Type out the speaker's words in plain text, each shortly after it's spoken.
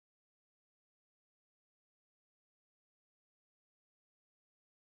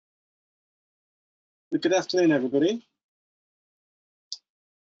Good afternoon, everybody.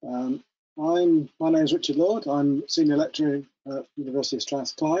 My name is Richard Lord. I'm Senior Lecturer at University of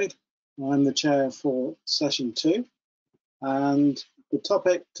Strathclyde. I'm the Chair for Session 2, and the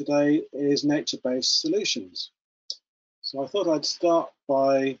topic today is nature-based solutions. So I thought I'd start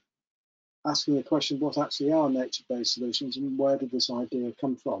by asking the question, what actually are nature-based solutions and where did this idea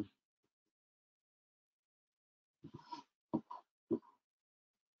come from?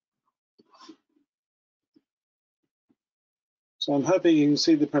 So I'm hoping you can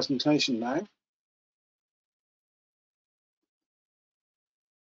see the presentation now.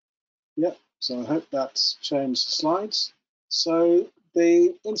 Yep, so I hope that's changed the slides. So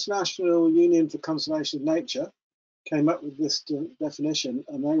the International Union for Conservation of Nature came up with this definition,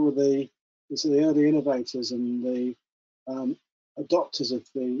 and they were the early innovators and the adopters of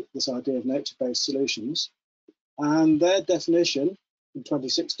this idea of nature-based solutions. And their definition in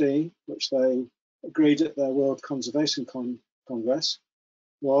 2016, which they agreed at their World Conservation Congress,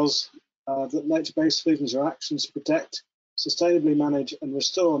 was that nature-based solutions are actions to protect, sustainably manage and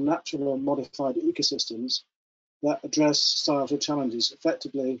restore natural and modified ecosystems that address societal challenges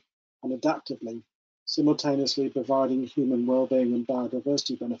effectively and adaptively, simultaneously providing human well-being and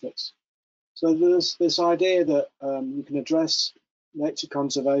biodiversity benefits. So there's this idea that you can address nature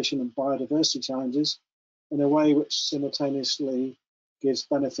conservation and biodiversity challenges in a way which simultaneously gives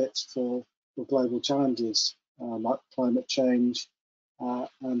benefits for global challenges like climate change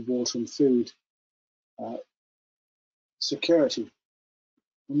and water and food security.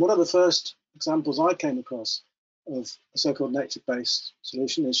 And one of the first examples I came across of a so-called nature-based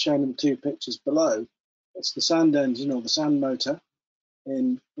solution is shown in the two pictures below. It's the sand engine or the sand motor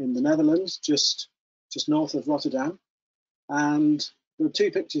in the Netherlands, just north of Rotterdam. And the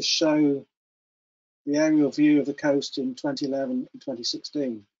two pictures show the aerial view of the coast in 2011 and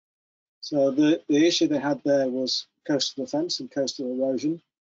 2016. So the issue they had there was coastal offence and coastal erosion,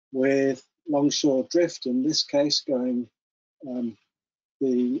 with longshore drift in this case going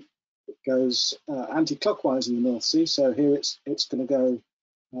goes anti-clockwise in the North Sea. So here it's going to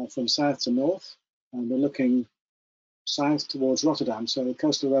go from south to north, and we're looking south towards Rotterdam. So the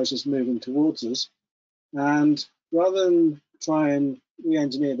coastal erosion is moving towards us. And rather than try and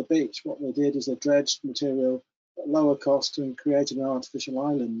re-engineer the beach, what they did is they dredged material at lower cost and created an artificial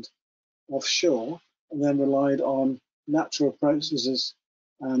island offshore, and then relied on natural processes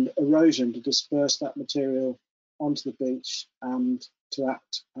and erosion to disperse that material onto the beach and to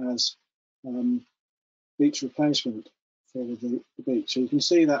act as beach replenishment for the beach. So you can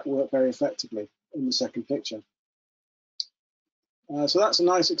see that work very effectively in the second picture. So that's a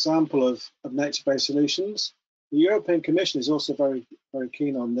nice example of nature-based solutions. The European Commission is also very, very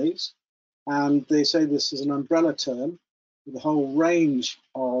keen on these, and they say this is an umbrella term with a whole range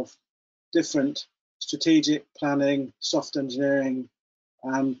of different strategic planning, soft engineering,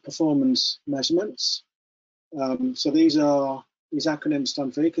 and performance measurements. So these acronyms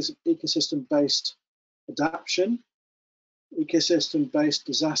stand for ecosystem-based adaptation, ecosystem-based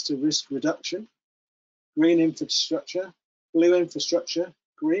disaster risk reduction, green infrastructure, blue infrastructure,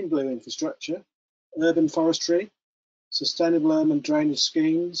 green-blue infrastructure, urban forestry, sustainable urban drainage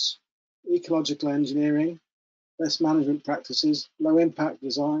schemes, ecological engineering, best management practices, low-impact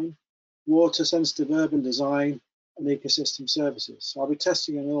design, water-sensitive urban design, and ecosystem services. So I'll be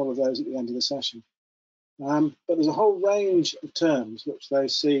testing on all of those at the end of the session. But there's a whole range of terms which they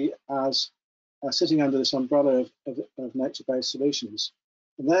see as sitting under this umbrella of nature-based solutions.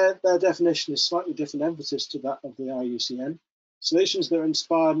 And their definition is slightly different emphasis to that of the IUCN. Solutions that are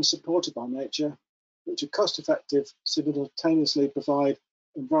inspired and supported by nature, which are cost-effective, simultaneously provide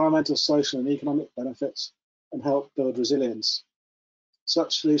environmental, social, and economic benefits and help build resilience.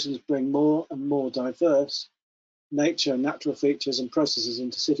 Such solutions bring more and more diverse nature, natural features, and processes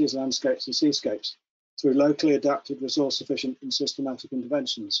into cities, landscapes, and seascapes through locally adapted, resource-efficient, and systematic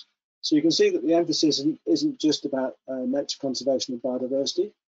interventions. So you can see that the emphasis isn't just about nature conservation and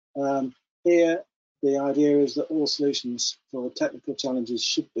biodiversity. Here, the idea is that all solutions for technical challenges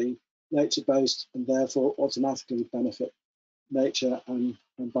should be nature-based and therefore automatically benefit nature and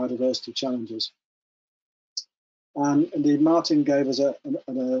biodiversity challenges. Indeed, Martin gave us a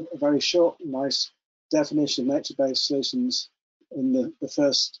very short, nice definition of nature-based solutions in the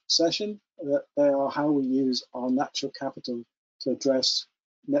first session, that they are how we use our natural capital to address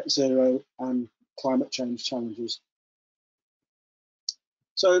net zero and climate change challenges.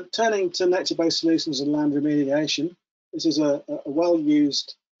 So turning to nature-based solutions and land remediation, this is a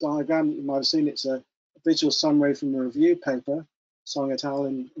well-used diagram that you might have seen. It's a visual summary from a review paper, Song et al.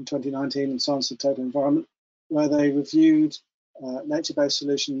 in 2019 in Science of Total Environment, where they reviewed nature-based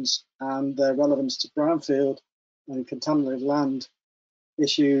solutions and their relevance to brownfield and contaminated land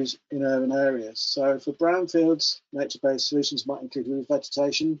issues in urban areas. So for brownfields, nature-based solutions might include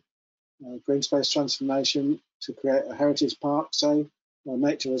revegetation, green space transformation to create a heritage park, say, or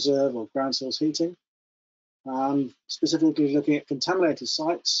nature reserve or ground source heating. And specifically looking at contaminated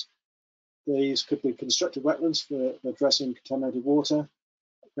sites, these could be constructed wetlands for addressing contaminated water,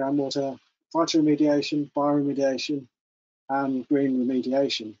 groundwater, phytoremediation, bioremediation, and green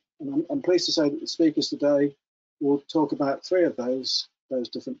remediation. And I'm pleased to say that the speakers today will talk about three of those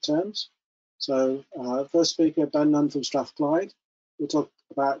different terms. So first speaker, Ben Nunn from Strathclyde, will talk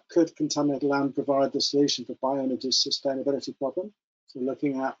about could contaminated land provide the solution for BIOENERGY'S sustainability problem. So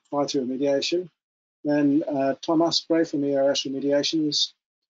looking at phytoremediation. Then Tom Aspray from ERS Remediation is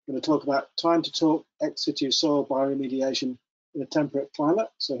going to talk about time to talk ex situ soil bioremediation in a temperate climate.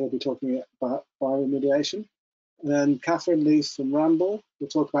 So he'll be talking about bioremediation. And then Catherine Leaf from Ramboll will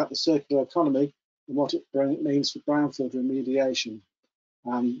talk about the circular economy and what it means for brownfield remediation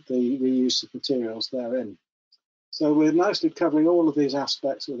and the reuse of materials therein. So we're mostly covering all of these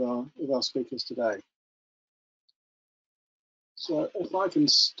aspects with our speakers today. So if I can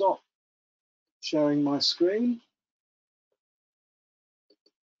stop sharing my screen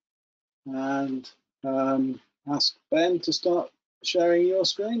and ask Ben to start sharing your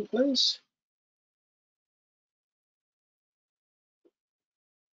screen, please.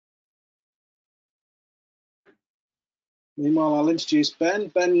 Meanwhile, I'll introduce Ben.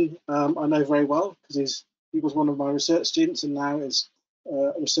 Ben, I know very well because he was one of my research students and now is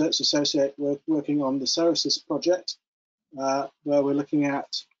a research associate working on the Ceresis project, where we're looking at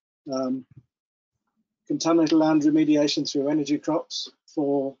contaminated land remediation through energy crops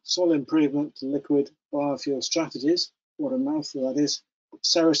for soil improvement to liquid biofuel strategies. What a mouthful that is.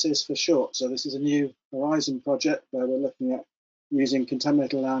 Ceresis for short. So this is a new Horizon project where we're looking at using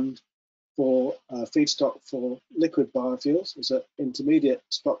contaminated land for feedstock for liquid biofuels as an intermediate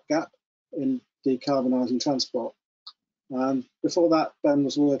stopgap in decarbonising transport. Before that, Ben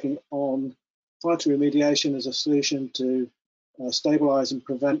was working on phytoremediation as a solution to stabilise and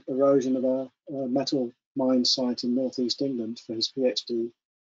prevent erosion of a metal mine site in northeast England for his PhD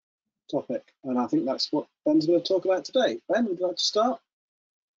topic. And I think that's what Ben's going to talk about today. Ben, would you like to start?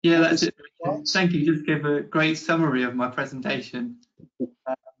 Yeah, that's it. Thank you. You just gave a great summary of my presentation.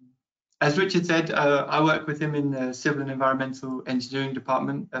 As Richard said, I work with him in the Civil and Environmental Engineering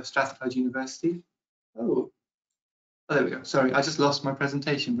Department of Strathclyde University. Oh, there we go. Sorry, I just lost my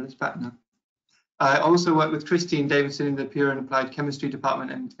presentation, but it's back now. I also work with Christine Davidson in the Pure and Applied Chemistry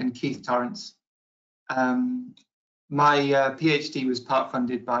Department and Keith Torrance. My PhD was part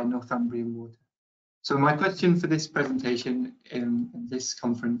funded by Northumbrian Water. So my question for this presentation in this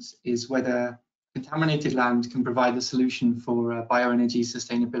conference is whether contaminated land can provide the solution for bioenergy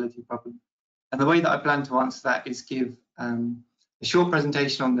sustainability problem. And the way that I plan to answer that is give a short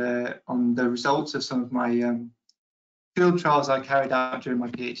presentation on the results of some of my field trials I carried out during my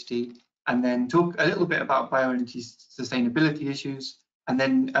PhD, and then talk a little bit about bioenergy sustainability issues, and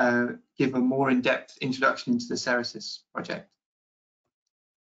then give a more in-depth introduction into the Ceresis project.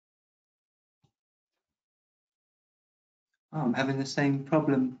 Oh, I'm having the same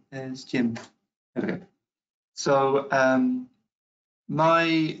problem as Jim. There we go. So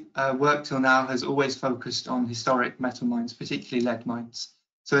my work till now has always focused on historic metal mines, particularly lead mines.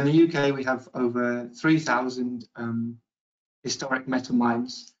 So in the UK, we have over 3,000 historic metal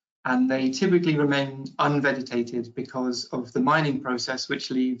mines, and they typically remain unvegetated because of the mining process,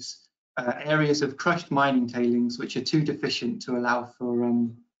 which leaves areas of crushed mining tailings which are too deficient to allow for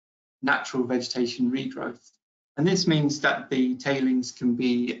natural vegetation regrowth. And this means that the tailings can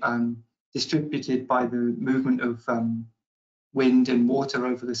be distributed by the movement of wind and water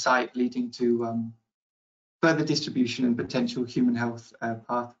over the site, leading to further distribution and potential human health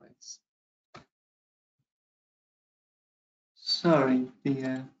pathways. Sorry,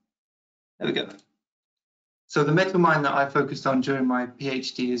 there we go. So the metal mine that I focused on during my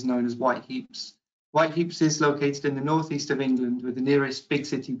PhD is known as White Heaps. White Heaps is located in the northeast of England, with the nearest big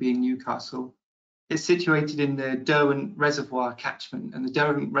city being Newcastle. It's situated in the Derwent Reservoir catchment, and the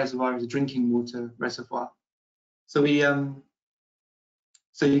Derwent Reservoir is a drinking water reservoir. So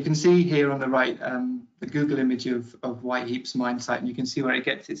so you can see here on the right the Google image of White Heaps mine site, and you can see where it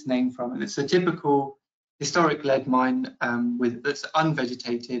gets its name from. And it's a typical historic lead mine that's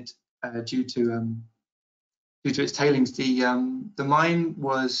unvegetated due to its tailings. The mine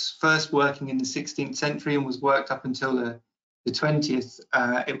was first working in the 16th century and was worked up until the 20th.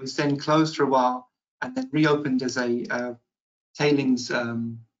 It was then closed for a while and then reopened as a tailings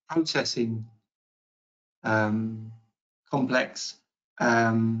processing complex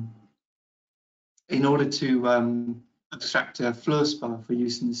in order to extract a fluorspar for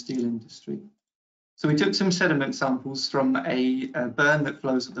use in the steel industry. So we took some sediment samples from a burn that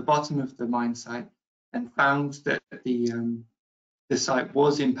flows at the bottom of the mine site and found that the site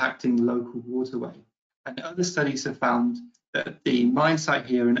was impacting the local waterway. And other studies have found that the mine site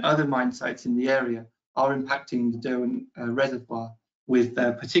here and other mine sites in the area are impacting the Derwent reservoir with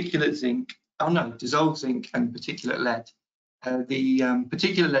particulate zinc, dissolved zinc and particulate lead. The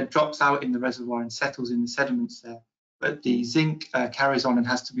particulate lead drops out in the reservoir and settles in the sediments there, but the zinc carries on and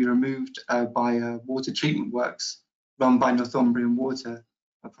has to be removed by water treatment works run by Northumbrian Water,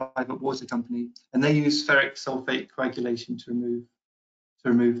 a private water company, and they use ferric sulfate coagulation to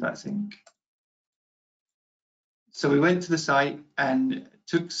remove that zinc. So we went to the site and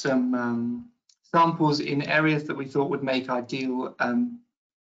took some samples in areas that we thought would make ideal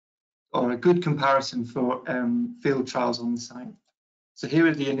or a good comparison for field trials on the site. So here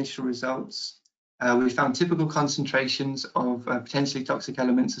are the initial results. We found typical concentrations of potentially toxic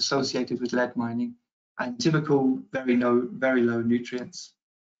elements associated with lead mining and typical very low nutrients,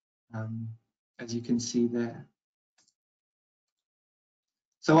 as you can see there.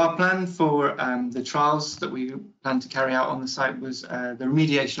 So our plan for the trials that we plan to carry out on the site was the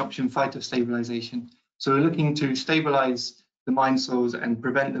remediation option phytostabilization. So we're looking to stabilize the mine soils and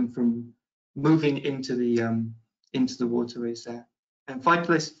prevent them from moving into the waterways there. And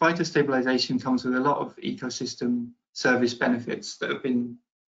phytostabilization comes with a lot of ecosystem service benefits that have been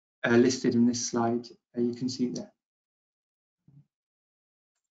listed in this slide. You can see there.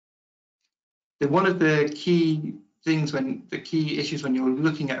 One of the key issues when you're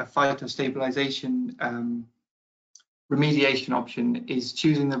looking at a phytostabilization remediation option is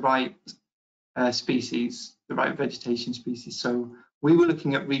choosing the right species, the right vegetation species. So we were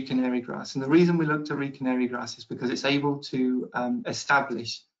looking at reed-canary grass, and the reason we looked at reed-canary grass is because it's able to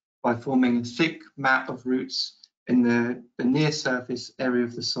establish by forming a thick mat of roots in the near surface area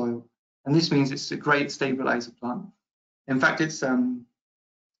of the soil, and this means it's a great stabilizer plant. In fact, it's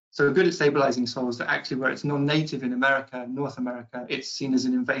so good at stabilizing soils that actually where it's non-native in North America, it's seen as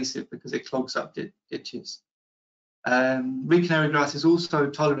an invasive because it clogs up ditches. Reed-canary grass is also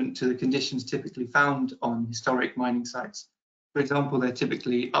tolerant to the conditions typically found on historic mining sites. For example, they're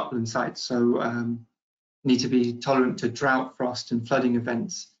typically upland sites, so need to be tolerant to drought, frost and flooding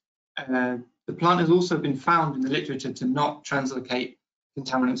events. The plant has also been found in the literature to not translocate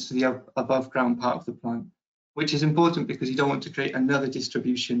contaminants to the above ground part of the plant, which is important because you don't want to create another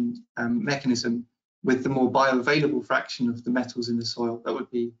distribution mechanism with the more bioavailable fraction of the metals in the soil that would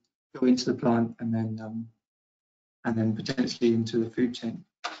go into the plant and then potentially into the food chain.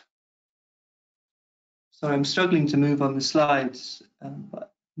 So I'm struggling to move on the slides,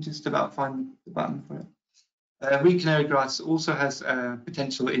 but I'm just about finding the button for it. Reed-canary grass also has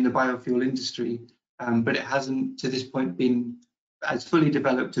potential in the biofuel industry, but it hasn't to this point been as fully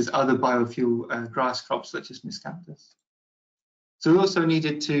developed as other biofuel grass crops such as miscanthus. So we also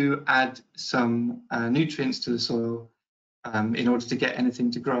needed to add some nutrients to the soil in order to get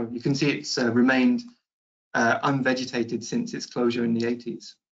anything to grow. You can see it's remained unvegetated since its closure in the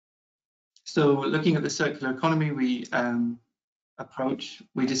 80s. So looking at the circular economy approach,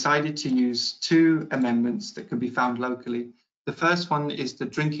 we decided to use two amendments that can be found locally. The first one is the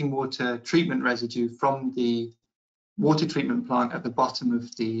drinking water treatment residue from the water treatment plant at the bottom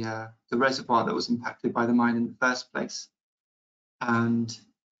of the reservoir that was impacted by the mine in the first place. And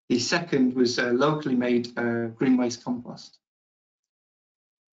the second was locally made green waste compost.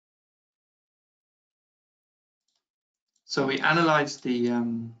 So we analysed the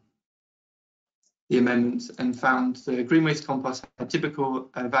amendments and found the green waste compost had typical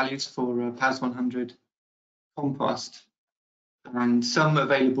values for PAS 100 compost and some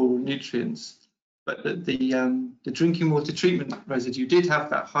available nutrients. But the drinking water treatment residue did have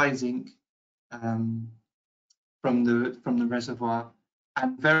that high zinc from the reservoir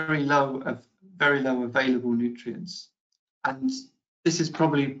and very low available nutrients. And this is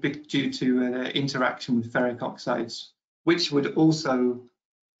probably due to interaction with ferric oxides, which although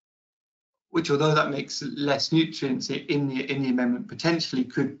that makes less nutrients in the amendment, potentially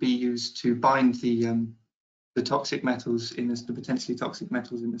could be used to bind the toxic metals the potentially toxic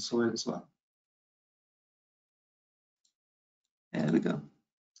metals in the soil as well. There we go.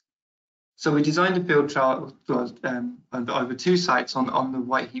 So we designed a field trial over two sites on the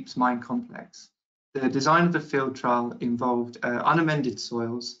White Heaps mine complex. The design of the field trial involved unamended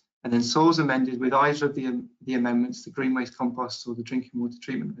soils and then soils amended with either of the amendments, the green waste compost or the drinking water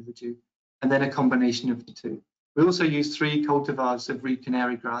treatment residue, and then a combination of the two. We also used 3 cultivars of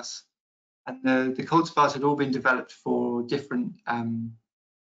reed-canary grass And the cultivars had all been developed for different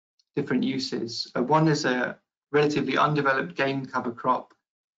uses. One is a relatively undeveloped game cover crop,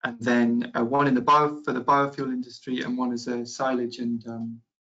 and then one in for the biofuel industry, and one as a silage and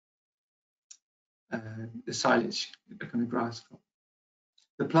the silage kind of grass crop.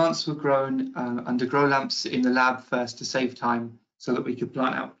 The plants were grown under grow lamps in the lab first to save time, so that we could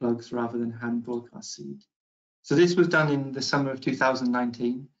plant out plugs rather than hand broadcast seed. So this was done in the summer of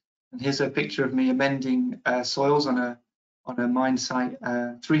 2019, and here's a picture of me amending soils on a mine site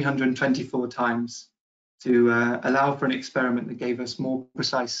 324 times to allow for an experiment that gave us more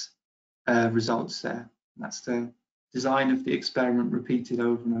precise results there. And that's the design of the experiment repeated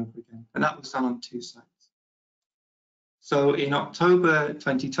over and over again, and that was done on 2 sites. So in October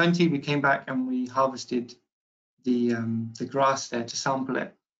 2020, we came back and we harvested the grass there to sample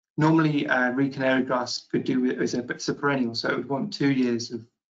it. Normally, Rue Canary grass could do it as a perennial, so it would want 2 years of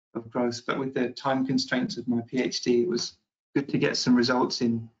growth. But with the time constraints of my PhD, it was good to get some results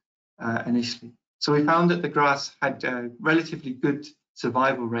in initially. So we found that the grass had a relatively good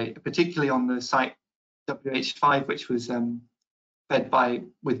survival rate, particularly on the site WH5, which was fed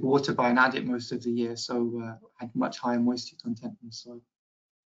with water by an adit most of the year, so had much higher moisture content in the soil.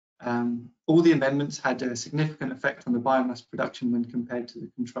 All the amendments had a significant effect on the biomass production when compared to the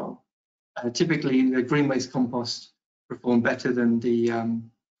control. Typically, the green waste compost performed better than the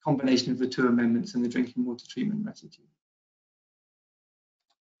combination of the 2 amendments and the drinking water treatment residue.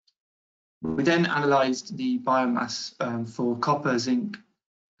 We then analysed the biomass for copper, zinc,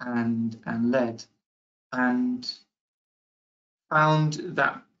 and lead, and found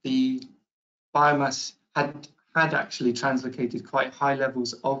that the biomass had actually translocated quite high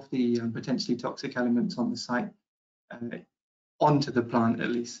levels of the potentially toxic elements on the site onto the plant, at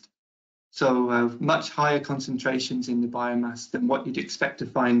least. So much higher concentrations in the biomass than what you'd expect to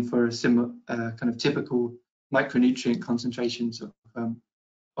find for a similar kind of typical micronutrient concentrations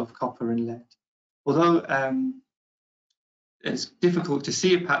of copper and lead. Although it's difficult to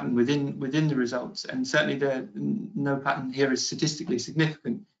see a pattern within the results, and certainly no pattern here is statistically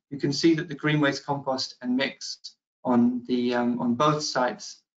significant, you can see that the green waste compost and mix on both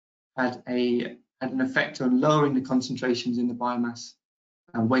sites had an effect on lowering the concentrations in the biomass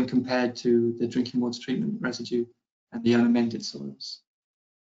when compared to the drinking water treatment residue and the unamended soils.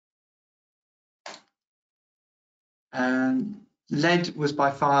 Lead was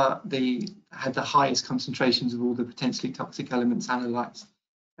by far had the highest concentrations of all the potentially toxic elements analysed.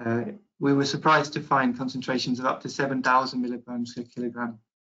 We were surprised to find concentrations of up to 7,000 milligrams per kilogram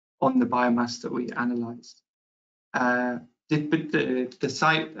on the biomass that we analysed. The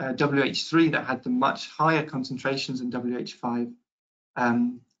site WH3 that had the much higher concentrations than WH5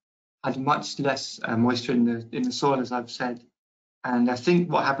 had much less moisture in the soil, as I've said. And I think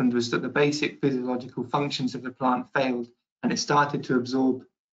what happened was that the basic physiological functions of the plant failed, and it started to absorb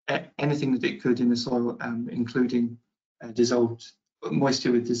anything that it could in the soil, including dissolved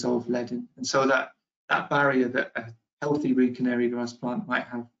moisture with dissolved lead in. And so that barrier that a healthy Rue Canary grass plant might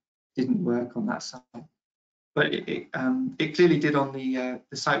have didn't work on that site. But it clearly did on the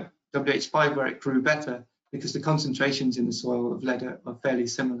site WH5, where it grew better, because the concentrations in the soil of lead are fairly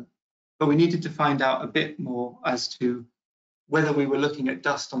similar. But we needed to find out a bit more as to whether we were looking at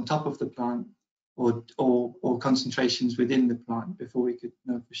dust on top of the plant or concentrations within the plant before we could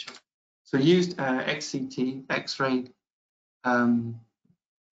know for sure. So we used XCT, X-ray,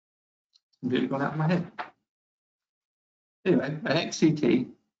 really gone out of my head. Anyway, an XCT,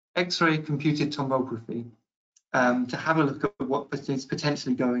 X-ray computed tomography, to have a look at what is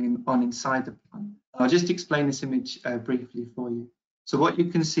potentially going on inside the plant. I'll just explain this image briefly for you. So what you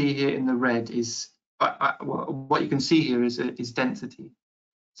can see here in the red is what you can see here is density.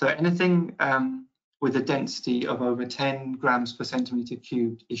 So anything with a density of over 10 grams per centimeter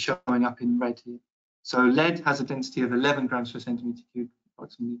cubed is showing up in red here. So lead has a density of 11 grams per centimeter cubed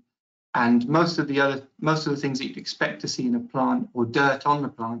approximately, and most of the things that you'd expect to see in a plant or dirt on the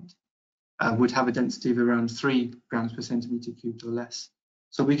plant would have a density of around 3 grams per centimeter cubed or less.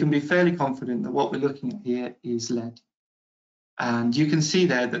 So we can be fairly confident that what we're looking at here is lead. And you can see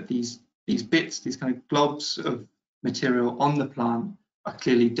there that these bits, these kind of globs of material on the plant, are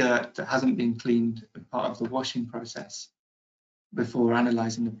clearly dirt that hasn't been cleaned as part of the washing process before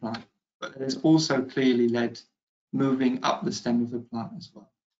analysing the plant. But there's also clearly lead moving up the stem of the plant as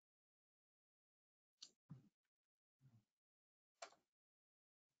well.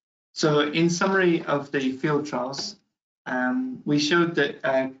 So in summary of the field trials, we showed that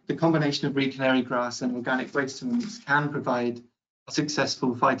the combination of Rue Canary grass and organic waste amendments can provide a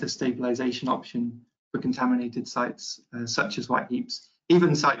successful phytostabilisation option for contaminated sites such as white heaps,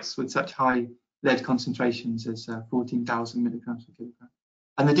 even sites with such high lead concentrations as 14,000 milligrams per kilogram.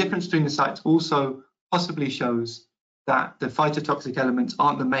 And the difference between the sites also possibly shows that the phytotoxic elements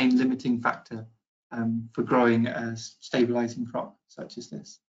aren't the main limiting factor for growing a stabilizing crop such as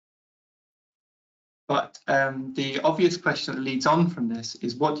this. But the obvious question that leads on from this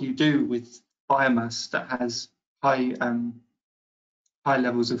is, what do you do with biomass that has high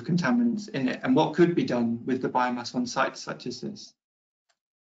levels of contaminants in it, and what could be done with the biomass on sites such as this?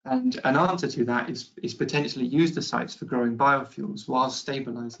 And an answer to that is potentially use the sites for growing biofuels while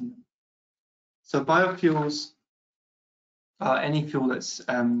stabilizing them. So biofuels are any fuel that's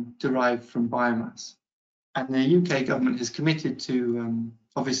derived from biomass. And the UK government has committed to,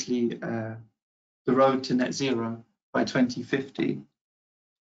 obviously, the road to net zero by 2050.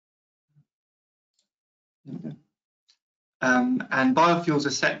 And biofuels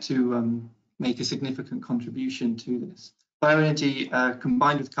are set to make a significant contribution to this. Bioenergy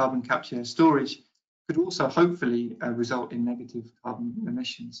combined with carbon capture and storage could also hopefully result in negative carbon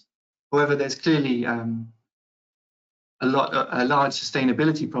emissions. However, there's clearly a large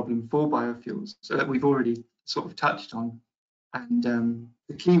sustainability problem for biofuels, so that we've already sort of touched on. And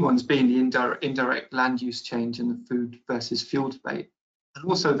the key ones being the indirect land use change and the food versus fuel debate. And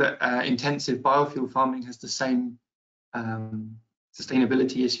also that intensive biofuel farming has the same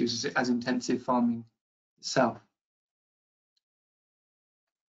sustainability issues as intensive farming itself.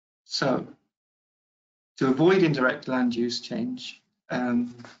 So, to avoid indirect land use change, a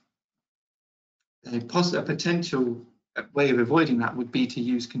potential way of avoiding that would be to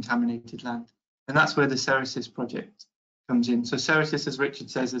use contaminated land. And that's where the Ceresis project comes in. So Ceresis, as Richard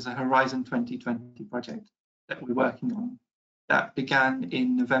says, is a Horizon 2020 project that we're working on that began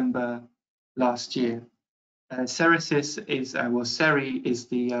in November last year. Ceresis is, Ceri is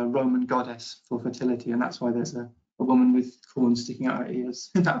the Roman goddess for fertility, and that's why there's a woman with corn sticking out her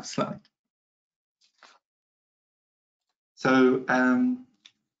ears in that slide. So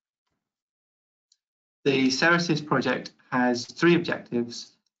the Ceresis project has 3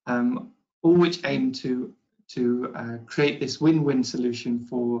 objectives, all which aim to create this win-win solution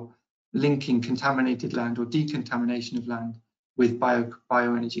for linking contaminated land or decontamination of land with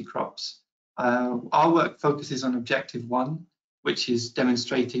bioenergy crops. Our work focuses on Objective 1, which is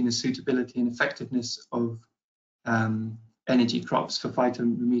demonstrating the suitability and effectiveness of energy crops for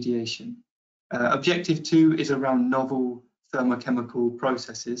phytoremediation. Objective 2 is around novel thermochemical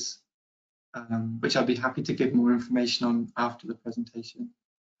processes, which I'll be happy to give more information on after the presentation.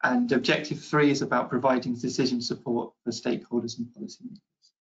 And Objective 3 is about providing decision support for stakeholders and policymakers.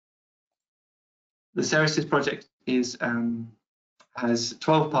 The Ceresis project has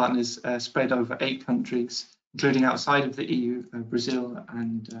 12 partners spread over 8 countries, including outside of the EU, Brazil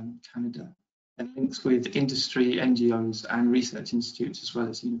and Canada, and links with industry, NGOs and research institutes as well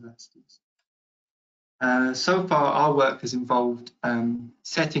as universities. So far, our work has involved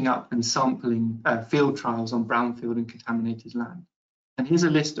setting up and sampling field trials on brownfield and contaminated land. And here's a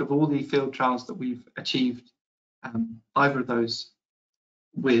list of all the field trials that we've achieved, either of those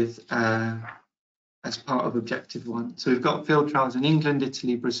with as part of Objective 1. So we've got field trials in England,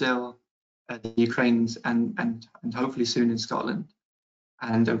 Italy, Brazil, the Ukraine, and hopefully soon in Scotland.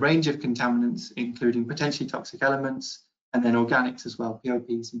 And a range of contaminants, including potentially toxic elements, and then organics as well,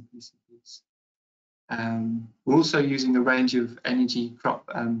 POPs and PCBs. We're also using a range of energy crop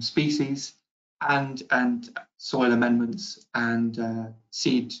species and soil amendments and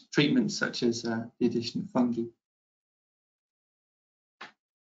seed treatments, such as the addition of fungi.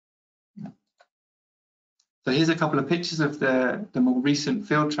 So here's a couple of pictures of the more recent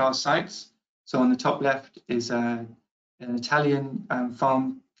field trial sites. So on the top left is an Italian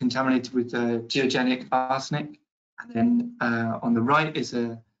farm contaminated with geogenic arsenic, and then on the right is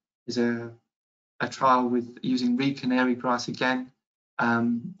a trial with using reed canary grass again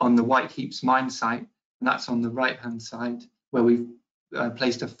on the White Heaps mine site, and that's on the right-hand side, where we've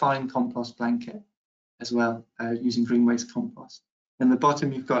placed a fine compost blanket as well, using green waste compost. And the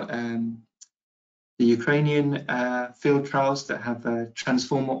bottom you've got the Ukrainian field trials that have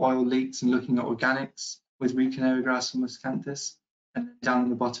transformer oil leaks and looking at organics with reed canary grass and miscanthus. And then down on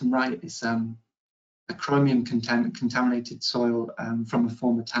the bottom right is a chromium contaminated soil from a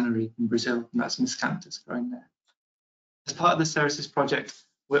former tannery in Brazil, and that's miscanthus growing there. As part of the Ceresis project,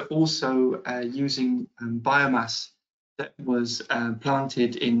 we're also using biomass that was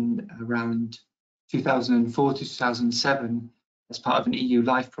planted in around 2004 to 2007 as part of an EU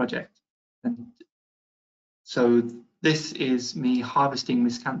LIFE project. And so this is me harvesting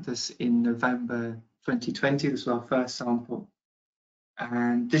miscanthus in November 2020. This was our first sample.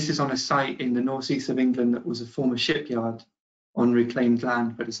 And this is on a site in the northeast of England that was a former shipyard. on reclaimed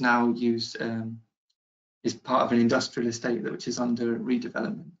land, but is now used is part of an industrial estate which is under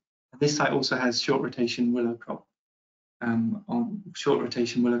redevelopment. And this site also has short rotation willow crop on short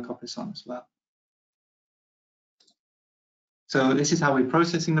rotation willow coppice on as well. So this is how we're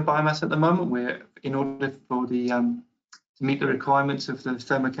processing the biomass at the moment. We're, in order for the to meet the requirements of the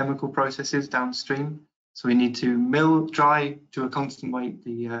thermochemical processes downstream, so we need to mill dry to a constant weight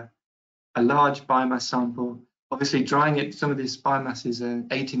a large biomass sample. Obviously, drying it, some of this biomass is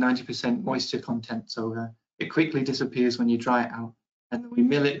 80–90% moisture content, so it quickly disappears when you dry it out. And then we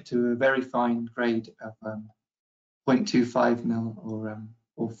mill it to a very fine grade of 0.25 mil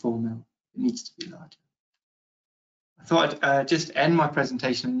or 4 mil. It needs to be larger. I thought I'd just end my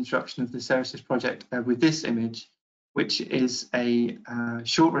presentation and introduction of the Ceresis project with this image, which is a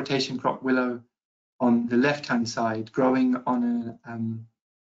short rotation crop willow on the left-hand side, growing on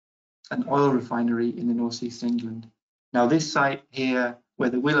an oil refinery in the northeast England. Now, this site here, where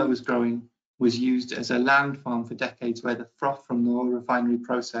the willow was growing, was used as a land farm for decades, where the froth from the oil refinery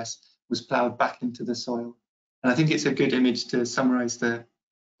process was ploughed back into the soil. And I think it's a good image to summarise the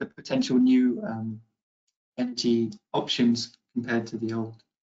potential new energy options compared to the old.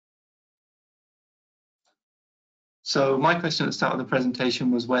 So my question at the start of the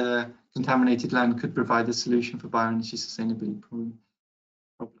presentation was whether contaminated land could provide a solution for bioenergy sustainability problem.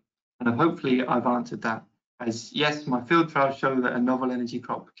 And hopefully I've answered that, as yes, my field trials show that a novel energy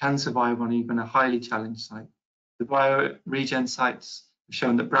crop can survive on even a highly challenged site. The bioregen sites have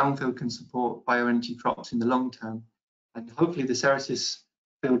shown that brownfield can support bioenergy crops in the long term, and hopefully the Ceresis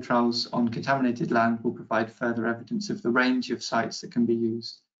field trials on contaminated land will provide further evidence of the range of sites that can be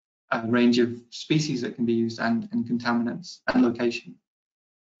used, a range of species that can be used, and contaminants and location.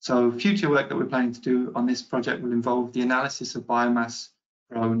 So future work that we're planning to do on this project will involve the analysis of biomass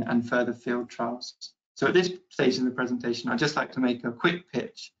grown and further field trials. So at this stage in the presentation, I'd just like to make a quick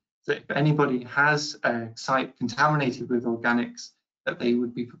pitch that if anybody has a site contaminated with organics, that they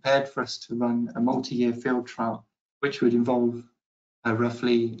would be prepared for us to run a multi-year field trial, which would involve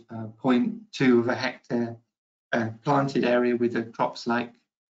roughly 0.2 of a hectare planted area with the crops like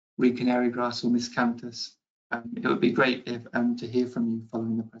canary grass or miscanthus. It would be great if, to hear from you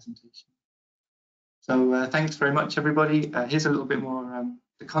following the presentation. So thanks very much, everybody. Here's a little bit more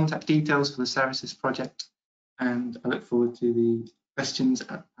the contact details for the Ceresis project, and I look forward to the questions at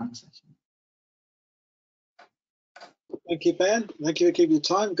the panel session. Thank you, Ben. Thank you for keeping your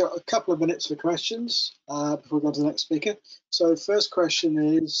time. We've got a couple of minutes for questions before we go to the next speaker. So first question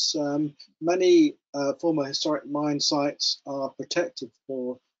is, many former historic mine sites are protected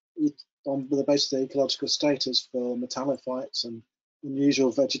on the basis of the ecological status for metallophytes and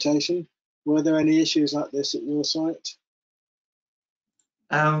unusual vegetation. Were there any issues like this at your site?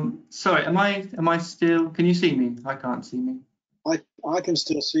 Sorry, am I still? Can you see me? I can't see me. I can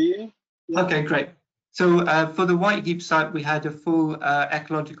still see you. Yeah. Okay, great. So for the White Heap site, we had a full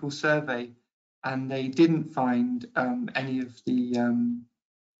ecological survey, and they didn't find any of the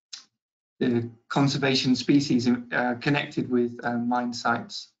conservation species connected with mine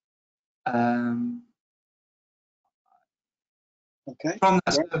sites. Okay. From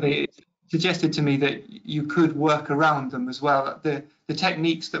that survey, it suggested to me that you could work around them as well. The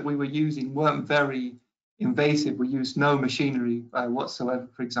techniques that we were using weren't very invasive. We used no machinery whatsoever,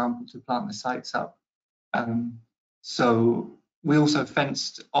 for example, to plant the sites up. So we also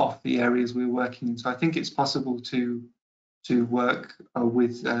fenced off the areas we were working in. So I think it's possible to work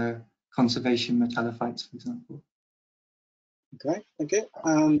with conservation metallophytes, for example. Okay, thank you.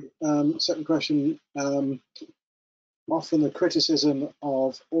 Second question. Often the criticism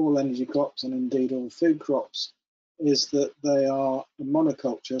of all energy crops, and indeed all food crops, is that they are a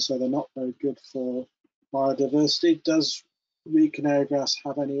monoculture, so they're not very good for biodiversity. Does reed canary grass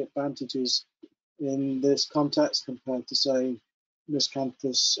have any advantages in this context compared to, say,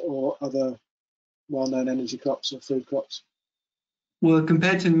 miscanthus or other well-known energy crops or food crops? Well,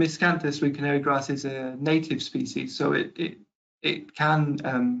 compared to miscanthus, reed canary grass is a native species, so it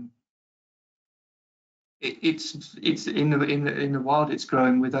can it's in the wild. It's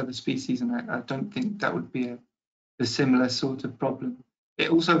growing with other species, and I don't think that would be a similar sort of problem. It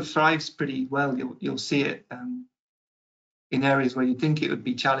also thrives pretty well. You'll see it in areas where you think it would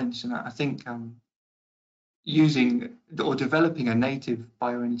be challenged, and I think using or developing a native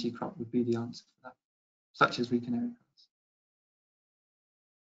bioenergy crop would be the answer for that, such as reed canary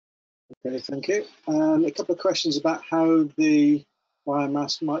grass. Okay, thank you. A couple of questions about how the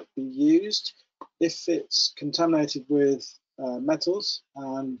biomass might be used. If it's contaminated with metals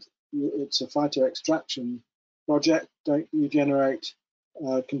and it's a phyto extraction project, don't you generate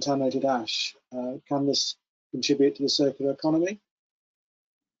contaminated ash? Can this contribute to the circular economy?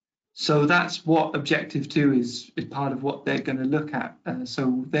 So that's what Objective 2 is part of what they're going to look at.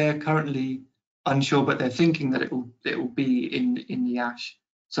 So they're currently unsure, but they're thinking that it will be in the ash.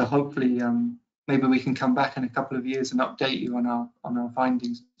 So hopefully, maybe we can come back in a couple of years and update you on our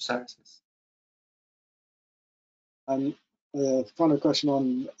findings of services. And final question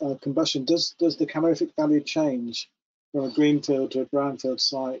on combustion: Does the calorific value change from a greenfield to a brownfield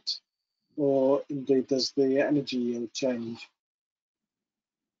site, or indeed does the energy yield change?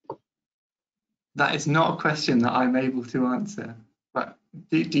 That is not a question that I'm able to answer. But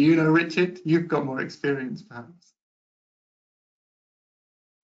do you know, Richard? You've got more experience, perhaps.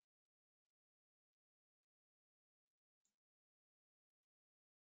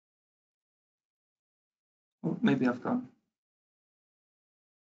 Or maybe I've gone.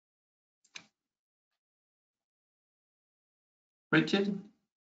 Richard?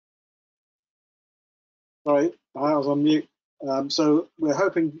 Sorry, I was on mute. So we're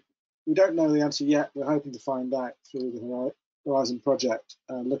hoping, we don't know the answer yet. We're hoping to find out through the Horizon project,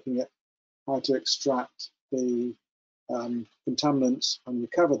 looking at how to extract the contaminants and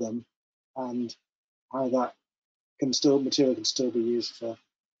recover them, and how that material can still be used for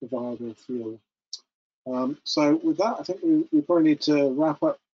viable fuel. So with that, I think we probably need to wrap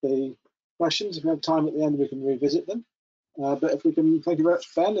up the questions. If we have time at the end, we can revisit them. But if we can, thank you very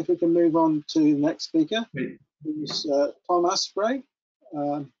much, Ben. If we can move on to the next speaker, who's Tom Aspray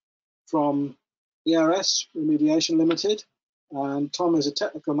from ERS Remediation Limited. And Tom is a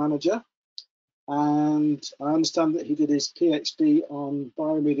technical manager. And I understand that he did his PhD on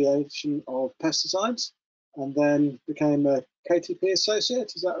bioremediation of pesticides, and then became a KTP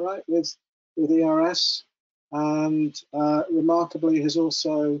associate, is that right, with ERS, and remarkably has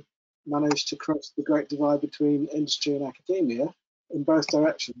also managed to cross the great divide between industry and academia in both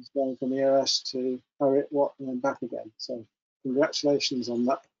directions, going from ERS to Harriet Watt and then back again. So congratulations on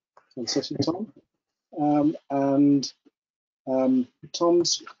that transition, Tom.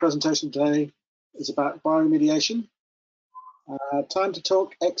 Tom's presentation today is about bioremediation. Time to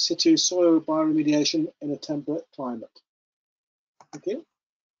talk ex situ soil bioremediation in a temperate climate. Thank you.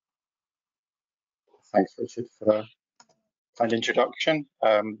 Thanks, Richard, for the kind introduction.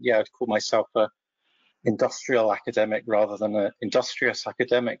 Yeah, I'd call myself an industrial academic rather than an industrious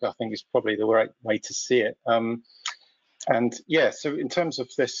academic, I think is probably the right way to see it. And yeah, so in terms of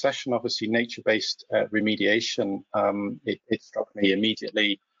this session, obviously nature-based remediation, it struck me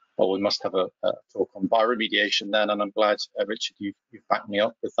immediately, well, we must have a talk on bioremediation then, and I'm glad, Richard, you've backed me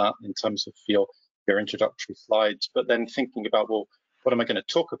up with that in terms of your introductory slides. But then thinking about, well, what am I going to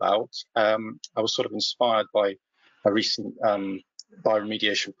talk about? I was sort of inspired by a recent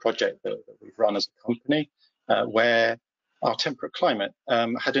bioremediation project that we've run as a company, where our temperate climate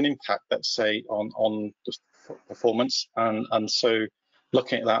had an impact, let's say, on the performance. And so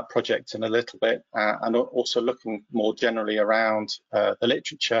looking at that project in a little bit, and also looking more generally around the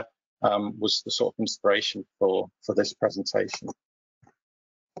literature, was the sort of inspiration for this presentation.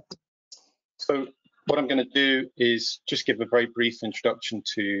 So what I'm going to do is just give a very brief introduction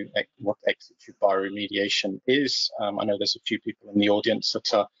to what ex situ bioremediation is. I know there's a few people in the audience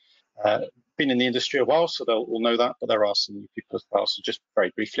that are been in the industry a while, so they'll all know that, but there are some new people as well. So just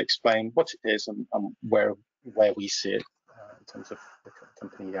very briefly explain what it is and where we see it in terms of the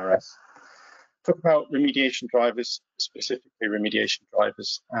company ERS. Talk about remediation drivers, specifically remediation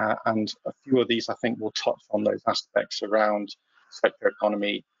drivers, and a few of these I think will touch on those aspects around circular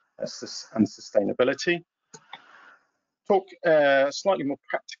economy and sustainability. Talk slightly more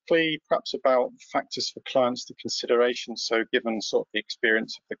practically, perhaps about factors for clients to consideration. So given sort of the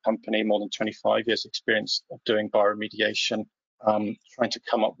experience of the company, more than 25 years experience of doing bioremediation, trying to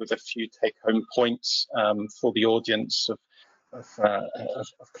come up with a few take-home points for the audience of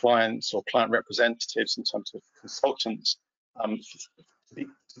clients or client representatives in terms of consultants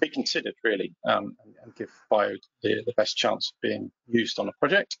to be considered really, and give bio the best chance of being used on a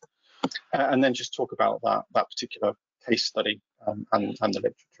project. And then just talk about that particular case study and the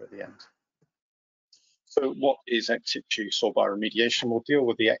literature at the end. So what is ex situ soil bioremediation? We'll deal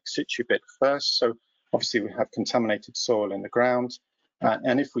with the ex situ bit first. So obviously we have contaminated soil in the ground,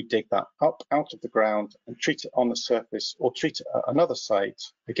 and if we dig that up out of the ground and treat it on the surface, or treat it at another site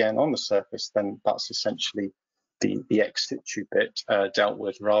again on the surface, then that's essentially the ex situ bit dealt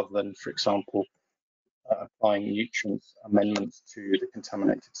with, rather than, for example, applying nutrients amendments to the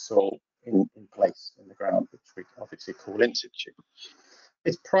contaminated soil in place in the ground, which we obviously call in situ.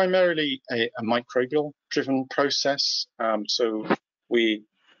 It's primarily a microbial driven process. So we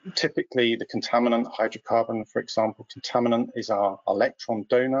typically, the contaminant, hydrocarbon, for example, contaminant is our electron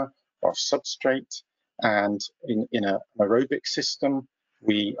donor or substrate. And in an aerobic system,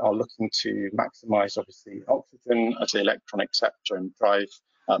 we are looking to maximize, obviously, oxygen as the electron acceptor and drive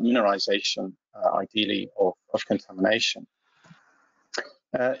mineralization, ideally, of contamination.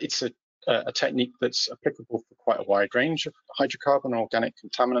 It's a technique that's applicable for quite a wide range of hydrocarbon and organic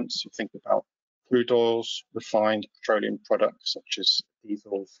contaminants. You think about crude oils, refined petroleum products such as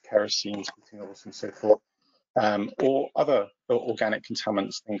diesels, kerosene, heating oils, and so forth, or other organic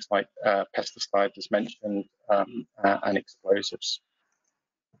contaminants, things like pesticides, as mentioned, and explosives.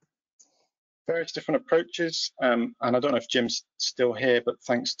 Various different approaches, and I don't know if Jim's still here, but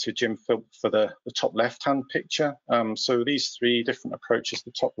thanks to Jim Philp for the top left-hand picture. So these three different approaches,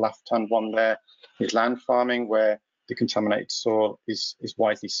 the top left-hand one there is land farming, where the contaminated soil is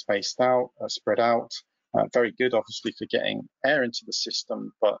widely spaced out, spread out. Very good, obviously, for getting air into the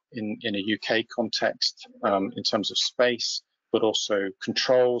system, but in a UK context, in terms of space, but also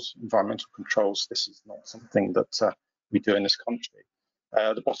controls, environmental controls, this is not something that we do in this country.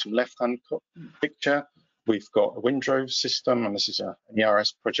 The bottom left-hand picture, we've got a windrow system, and this is an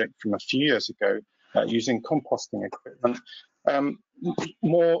ERS project from a few years ago, using composting equipment.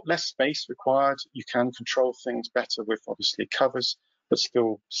 Less space required. You can control things better with, obviously, covers, but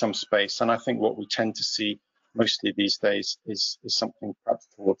still some space. And I think what we tend to see mostly these days is something perhaps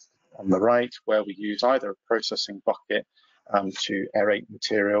towards on the right, where we use either a processing bucket to aerate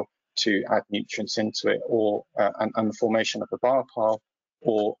material, to add nutrients into it, or and the formation of a biopile,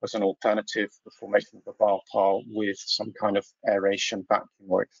 or as an alternative, the formation of a biopile with some kind of aeration, vacuum,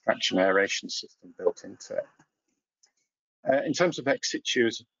 or extraction aeration system built into it. In terms of ex situ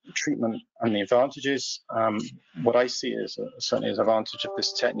treatment and the advantages, what I see as certainly as an advantage of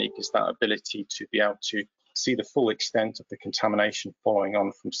this technique is that ability to be able to see the full extent of the contamination following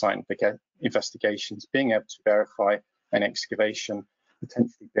on from scientific investigations, being able to verify an excavation,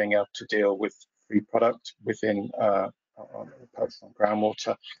 potentially being able to deal with free product within personal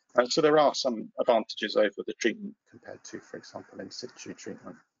groundwater. So there are some advantages over the treatment compared to, for example, in situ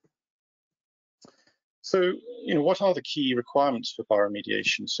treatment. So, what are the key requirements for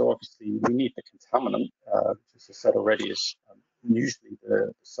bioremediation? So obviously we need the contaminant, which, as I said already, is usually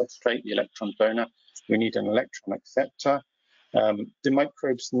the substrate, the electron donor. We need an electron acceptor. The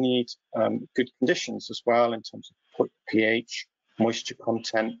microbes need good conditions as well in terms of pH, moisture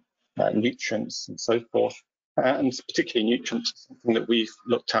content, nutrients, and so forth. And particularly nutrients is something that we've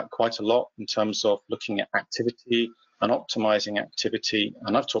looked at quite a lot in terms of looking at activity and optimizing activity.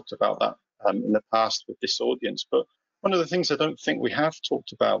 And I've talked about that in the past with this audience. But one of the things I don't think we have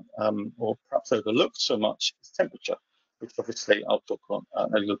talked about or perhaps overlooked so much is temperature, which obviously I'll talk a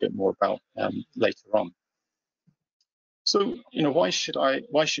little bit more about later on. So, why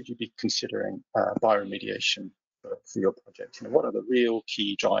should you be considering bioremediation for your project? What are the real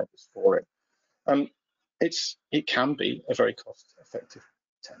key drivers for it? It can be a very cost-effective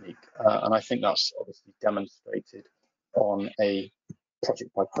technique, and I think that's obviously demonstrated on a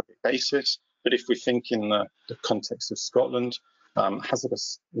project-by-project basis. But if we think in the context of Scotland,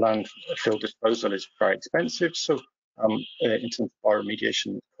 hazardous landfill disposal is very expensive. So in terms of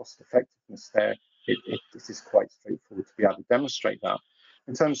bioremediation cost-effectiveness there, this is quite straightforward to be able to demonstrate that.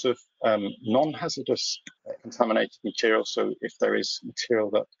 In terms of non-hazardous contaminated material, so if there is material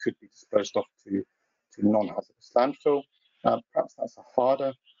that could be disposed off to non-hazardous landfill, perhaps that's a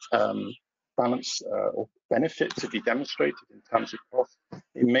harder balance or benefit to be demonstrated in terms of cost.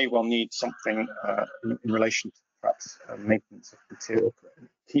 It may well need something in relation to perhaps maintenance of material,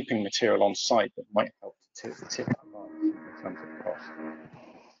 keeping material on site that might help to tip that line in terms of cost.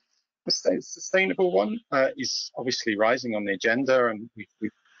 The sustainable one is obviously rising on the agenda, and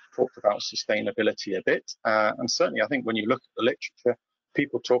we've talked about sustainability a bit. And certainly, I think when you look at the literature,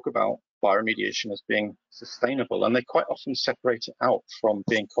 people talk about bioremediation as being sustainable, and they quite often separate it out from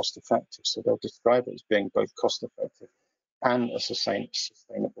being cost effective. So they'll describe it as being both cost effective and a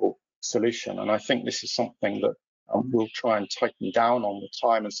sustainable solution. And I think this is something that we'll try and tighten down on with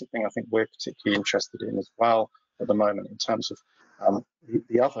time, and something I think we're particularly interested in as well at the moment in terms of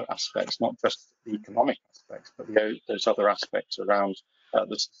the other aspects, not just the economic aspects, but those other aspects around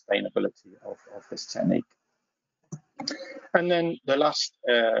the sustainability of this technique. And then the last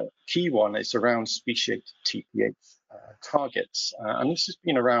key one is around speciated TPH targets. And this has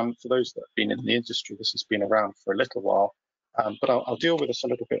been around, for those that have been in the industry, this has been around for a little while, but I'll deal with this a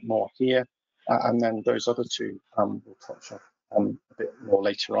little bit more here. And then those other two we'll touch on a bit more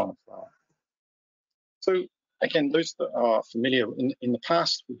later on as well. So again, those that are familiar, in the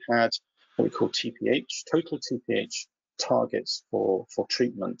past, we had what we call TPH, total TPH targets for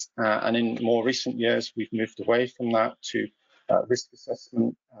treatment. And in more recent years, we've moved away from that to risk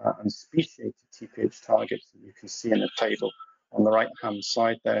assessment and speciated TPH targets that you can see in the table. On the right-hand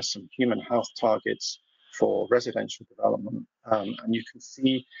side there, some human health targets for residential development, and you can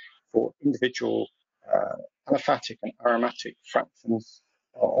see for individual aliphatic and aromatic fractions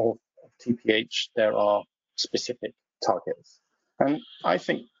of TPH, there are specific targets. And I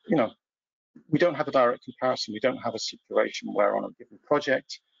think, we don't have a direct comparison. We don't have a situation where on a given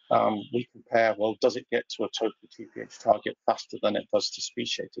project, we compare, well, does it get to a total TPH target faster than it does to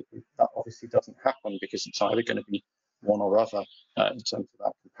speciated? That obviously doesn't happen because it's either going to be one or other in terms of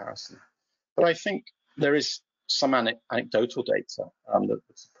that comparison. But I think there is some anecdotal data that would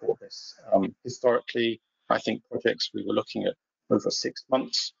support this. Historically, I think projects we were looking at over 6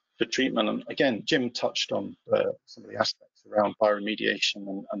 months for treatment. And again, Jim touched on some of the aspects around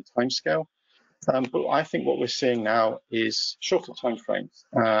bioremediation and timescale. But I think what we're seeing now is shorter timeframes.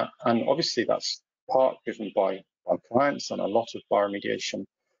 And obviously that's part driven by clients, and a lot of bioremediation,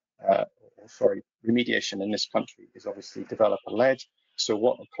 remediation in this country is obviously developer-led. So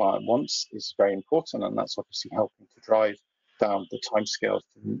what the client wants is very important, and that's obviously helping to drive down the timescales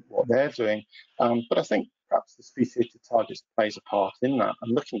to what they're doing. But I think perhaps the speciated targets plays a part in that.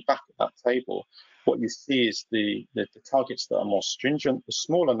 And looking back at that table, what you see is the targets that are more stringent, the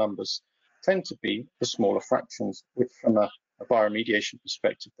smaller numbers tend to be the smaller fractions, which from a bioremediation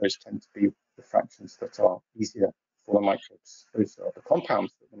perspective, those tend to be the fractions that are easier for the microbes. Those are the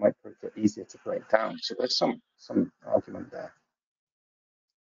compounds that the microbes are easier to break down. So there's some argument there.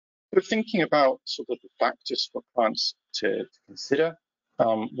 So thinking about sort of the factors for clients to consider,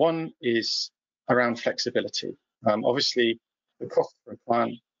 one is around flexibility. Obviously, the cost for a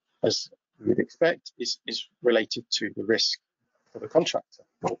client, as we would expect, is related to the risk for the contractor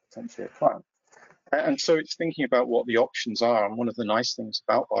or potentially a client. And so it's thinking about what the options are. And one of the nice things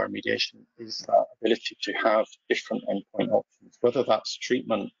about bioremediation is that ability to have different endpoint options, whether that's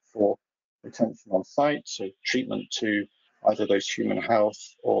treatment for retention on site, so treatment to either those human health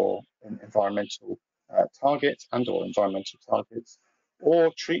or environmental targets or environmental targets,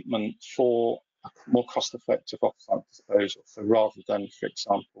 or treatment for a more cost-effective off-site disposal. So rather than, for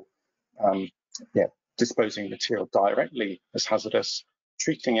example, disposing material directly as hazardous,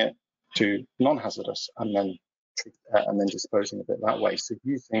 treating it to non-hazardous, and then disposing of it that way. So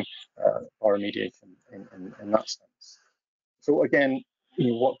using bioremediation in that sense. So again,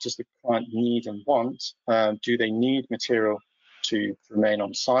 what does the client need and want? Do they need material to remain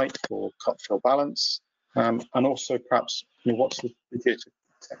on site for cut-fill balance? And also perhaps, what's the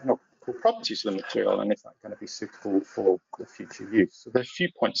technical properties of the material, and is that going to be suitable for the future use? So there are a few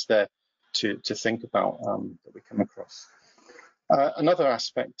points there to think about that we come across. Another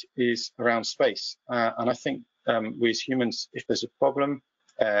aspect is around space. And I think we as humans, if there's a problem,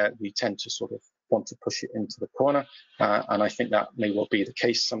 we tend to sort of want to push it into the corner. And I think that may well be the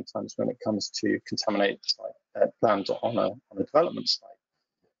case sometimes when it comes to contaminated land on a development site.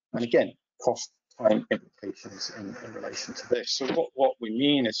 And again, cost, time implications in relation to this. So what we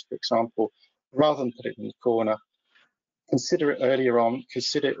mean is, for example, rather than put it in the corner, consider it earlier on,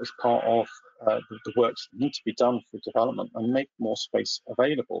 consider it as part of the works that need to be done for development, and make more space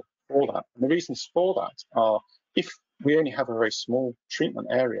available for that. And the reasons for that are, if we only have a very small treatment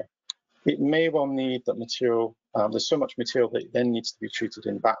area, it may well need that material, there's so much material that it then needs to be treated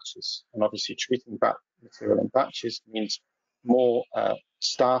in batches. And obviously treating back material in batches means more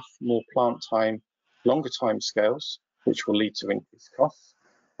staff, more plant time, longer time scales, which will lead to increased costs.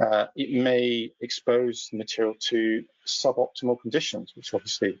 It may expose the material to suboptimal conditions, which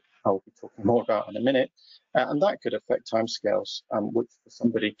obviously I'll be talking more about in a minute, and that could affect timescales, which for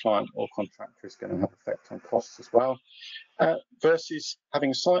somebody, client or contractor, is going to have effect on costs as well, versus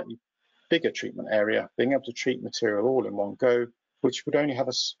having a slightly bigger treatment area, being able to treat material all in one go, which would only have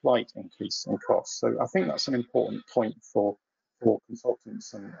a slight increase in costs. So I think that's an important point for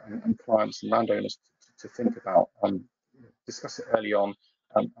consultants and clients and landowners to think about, discuss it early on,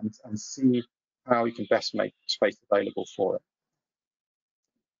 and see how we can best make space available for it.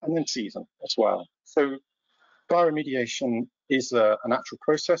 And then season as well. So bioremediation is a natural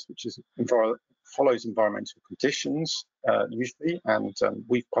process which follows environmental conditions usually, and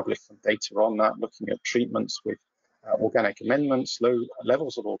we've published some data on that, looking at treatments with organic amendments, low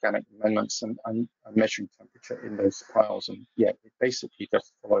levels of organic amendments, and measuring temperature in those piles. And it basically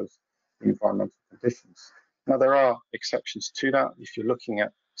just follows the environmental conditions. Now, there are exceptions to that. If you're looking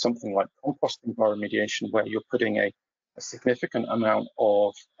at something like composting bioremediation, where you're putting a significant amount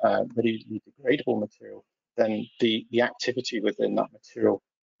of readily degradable material, then the activity within that material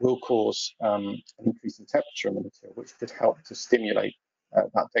will cause an increase in temperature in the material, which could help to stimulate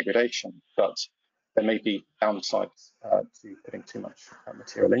that degradation. But there may be downsides to putting too much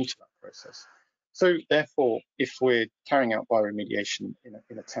material into that process. So therefore, if we're carrying out bioremediation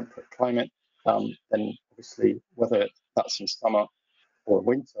in a temperate climate, then obviously whether that's in summer or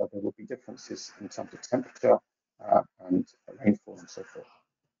winter, there will be differences in terms of temperature and rainfall and so forth.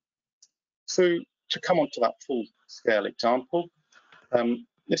 So to come on to that full scale example,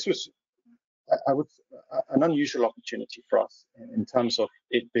 this was an unusual opportunity for us in terms of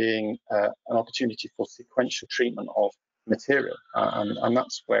it being an opportunity for sequential treatment of material, and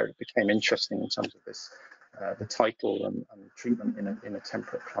that's where it became interesting in terms of this, the title and treatment in a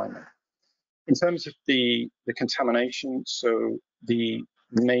temperate climate. In terms of the contamination, so the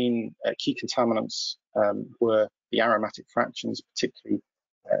main key contaminants were the aromatic fractions, particularly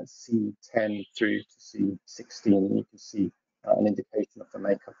C10 through to C16, and you can see an indication of the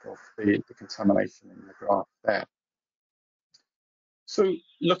makeup of the contamination in the graph there. So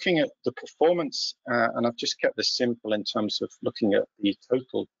looking at the performance, and I've just kept this simple in terms of looking at the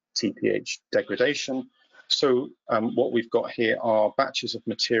total TPH degradation. So what we've got here are batches of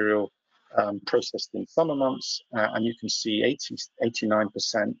material processed in summer months, and you can see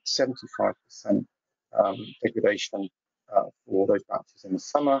 89%, 75% degradation for those batches in the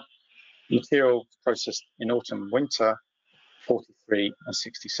summer. Material processed in autumn and winter, 43 and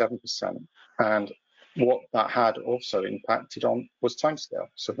 67%. And what that had also impacted on was timescale.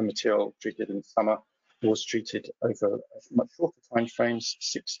 So the material treated in summer was treated over much shorter time frames,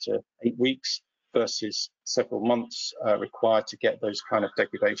 6 to 8 weeks, versus several months required to get those kind of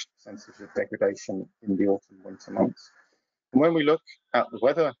degradation, percentage of degradation in the autumn and winter months. And when we look at the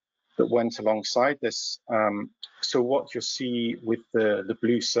weather that went alongside this, so what you'll see with the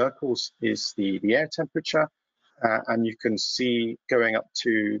blue circles is the air temperature, and you can see going up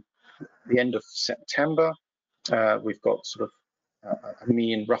to the end of September, we've got sort of a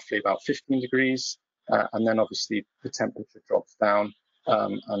mean roughly about 15 degrees, and then obviously the temperature drops down,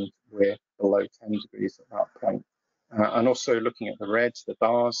 and we're below 10 degrees at that point. And also looking at the reds, the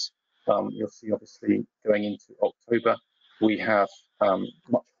bars, you'll see obviously going into October, we have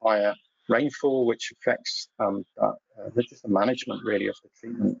much higher rainfall, which affects just the management really of the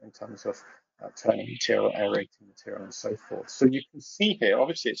treatment in terms of turning material, aerating material, and so forth. So you can see here,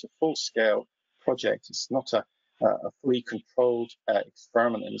 obviously it's a full-scale project. It's not a fully controlled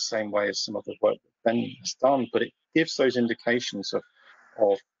experiment in the same way as some of the work that Benn has done, but it gives those indications of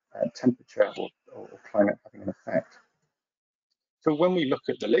temperature or climate having an effect. So when we look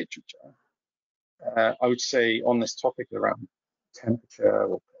at the literature, I would say on this topic around temperature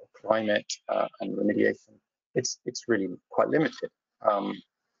or climate and remediation, it's really quite limited.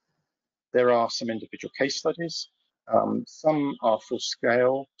 There are some individual case studies. Some are full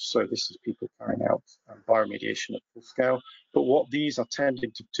scale, so this is people carrying out bioremediation at full scale. But what these are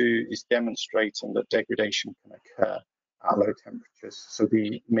tending to do is demonstrating that degradation can occur at low temperatures. So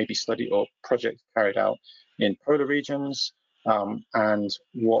the maybe study or project carried out in polar regions, and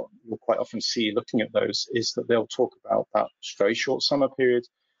what you'll quite often see looking at those is that they'll talk about that very short summer period,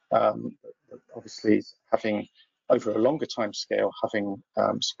 obviously having over a longer time scale, having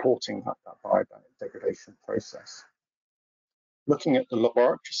supporting that biodegradation process. Looking at the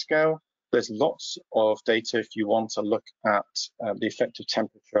laboratory scale, there's lots of data if you want to look at the effect of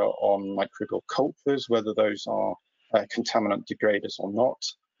temperature on microbial cultures, whether those are contaminant degraders or not.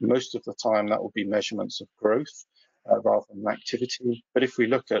 Most of the time that will be measurements of growth rather than activity. But if we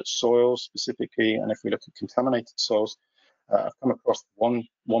look at soils specifically, and if we look at contaminated soils, I've come across one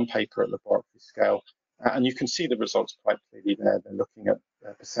paper at laboratory scale, and you can see the results quite clearly there. They're looking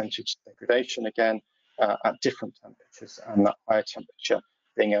at percentage degradation again at different temperatures, and that higher temperature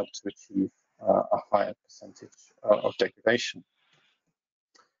being able to achieve a higher percentage of degradation.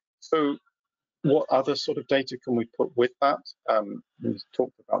 So what other sort of data can we put with that? We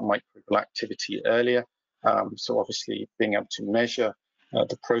talked about microbial activity earlier. So obviously being able to measure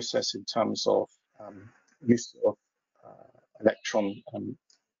the process in terms of use of electron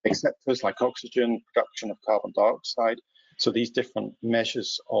acceptors like oxygen, production of carbon dioxide. So these different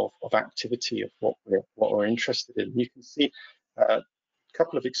measures of activity of what we're interested in. You can see a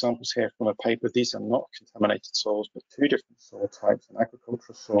couple of examples here from a paper. These are not contaminated soils, but two different soil types, an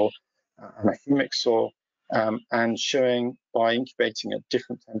agricultural soil and a humic soil, and showing by incubating at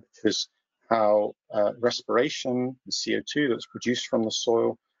different temperatures how respiration, the CO2 that's produced from the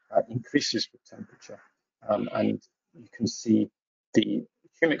soil, increases with temperature. And you can see the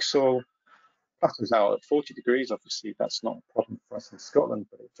humic soil plateaus out at 40 degrees. Obviously, that's not a problem for us in Scotland,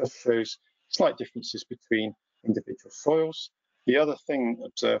 but it just shows slight differences between individual soils. The other thing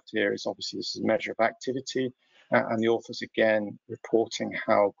observed here is obviously this is a measure of activity, and the authors again reporting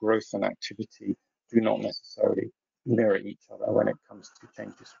how growth and activity do not necessarily mirror each other when it comes to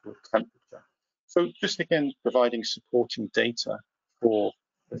changes with temperature. So just again, providing supporting data for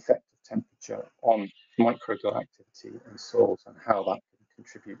the effect of temperature on microbial activity in soils and how that can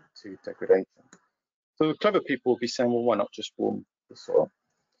contribute to degradation. So clever people will be saying, well, why not just warm the soil?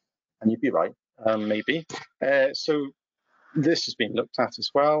 And you'd be right, maybe. So this has been looked at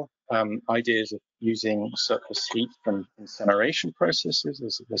as well. Ideas of using surplus heat from incineration processes.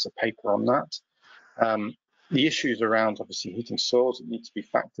 There's a paper on that. The issues around obviously heating soils that need to be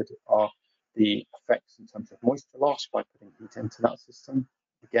factored are the effects in terms of moisture loss by putting heat into that system.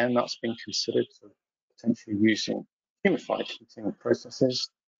 Again, that's been considered, so potentially using humidified heating processes.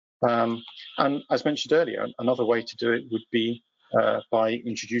 And as mentioned earlier, another way to do it would be by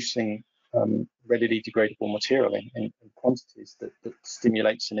introducing readily degradable material in quantities that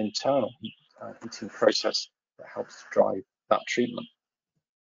stimulates an internal heating process that helps to drive that treatment.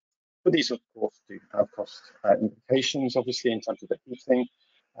 But these, of course, do have cost implications, obviously, in terms of the heating.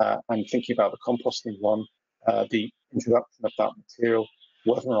 And thinking about the composting one, the introduction of that material,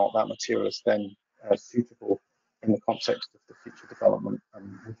 whether or not that material is then suitable in the context of the future development,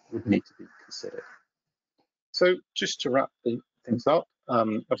 would need to be considered. So just to wrap things up,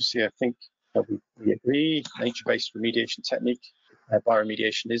 obviously I think we agree, nature-based remediation technique,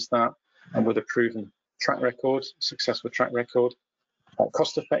 bioremediation is that, and with a proven track record, successful track record,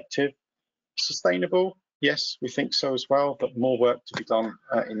 cost-effective, sustainable, yes, we think so as well, but more work to be done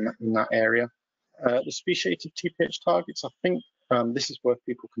in that area. The speciated TPH targets, I think this is worth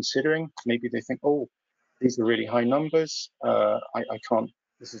people considering. Maybe they think, oh, these are really high numbers. I can't.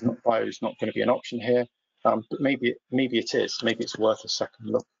 This is not bio is not going to be an option here. But maybe it is. Maybe it's worth a second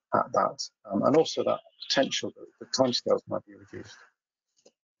look at that, and also that potential that the timescales might be reduced.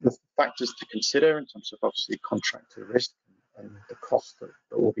 The factors to consider in terms of obviously contractor risk and the cost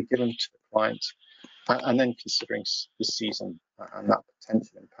that will be given to the client, and then considering the season and that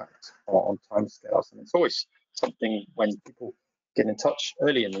potential impact on timescales. And it's always something when people get in touch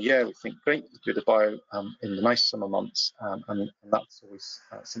early in the year, we think, great, to do the bio in the nice summer months, and that's always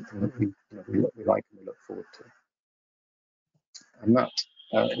something that we like and we look forward to. And that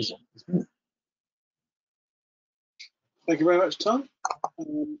is me. Thank you very much, Tom.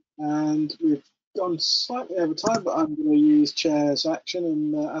 And we've gone slightly over time, but I'm going to use chair's action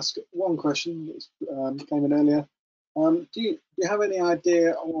and ask one question that came in earlier. Do you have any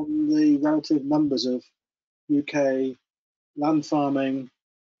idea on the relative numbers of UK land farming,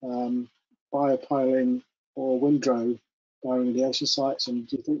 biopiling, or windrow bioremediation sites, and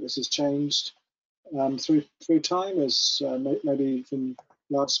do you think this has changed through time, as maybe from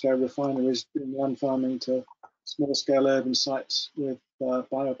large-scale refineries doing land farming to small-scale urban sites with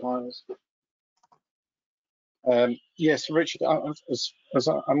biopiles? Yes, Richard, as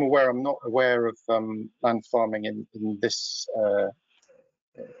I'm aware, I'm not aware of land farming in this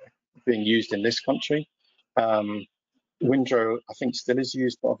being used in this country. Windrow, I think, still is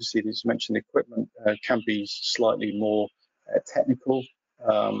used, but obviously, as you mentioned, the equipment can be slightly more technical,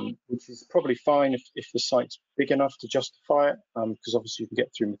 which is probably fine if the site's big enough to justify it, because obviously you can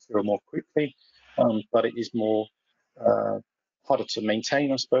get through material more quickly, but it is more harder to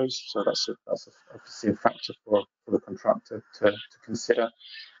maintain, I suppose. So that's obviously a factor for the contractor to consider.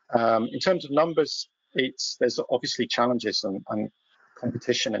 In terms of numbers, there's obviously challenges and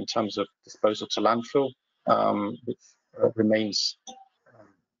competition in terms of disposal to landfill, which remains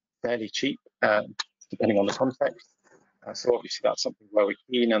fairly cheap, depending on the context. So obviously that's something where we're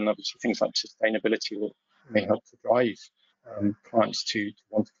keen, and obviously things like sustainability may help to drive clients to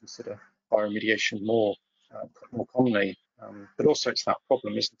want to consider bioremediation more commonly. But also it's that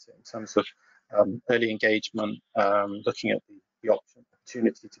problem, isn't it, in terms of early engagement, looking at the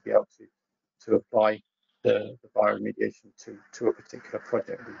opportunity to be able to apply the bioremediation to a particular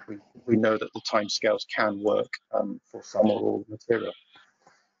project. We know that the timescales can work for some or all material.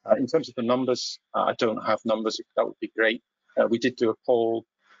 In terms of the numbers, I don't have numbers. That would be great. We did do a poll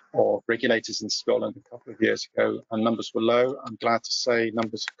of regulators in Scotland a couple of years ago, and numbers were low. I'm glad to say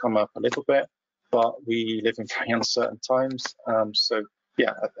numbers have come up a little bit, but we live in very uncertain times. So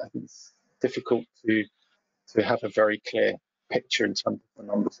yeah, I think it's difficult to have a very clear picture in terms of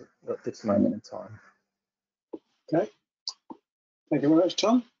the numbers at this moment in time. Okay, thank you very much,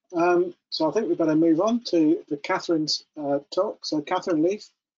 Tom. So I think we better move on to Catherine's talk. So Catherine Leaf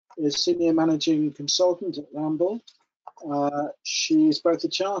is Senior Managing Consultant at Ramboll. She's both a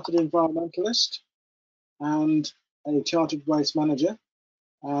Chartered Environmentalist and a Chartered Waste Manager,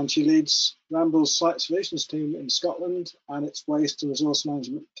 and she leads Ramboll's Site Solutions team in Scotland and its Waste and Resource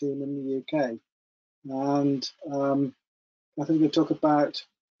Management team in the UK. And I think we'll talk about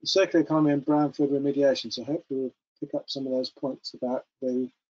circular economy and brownfield remediation. So hopefully we'll pick up some of those points about the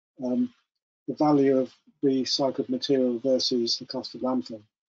value of recycled material versus the cost of landfill.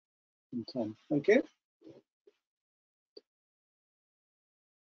 Thank you.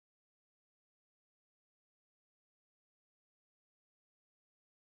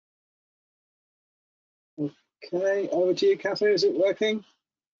 Okay, over to you, Catherine. Is it working?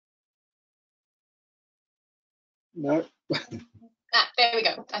 No. There we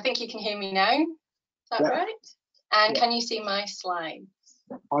go. I think you can hear me now. Is that right? And can you see my slides?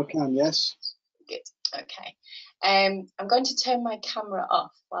 I can, yes. Good. Okay. I'm going to turn my camera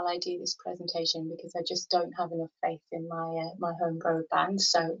off while I do this presentation because I just don't have enough faith in my home broadband.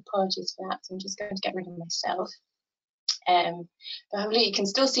 So apologies for that. So I'm just going to get rid of myself. But hopefully you can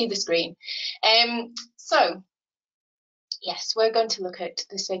still see the screen. So yes, we're going to look at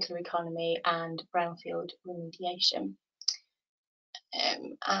the circular economy and brownfield remediation.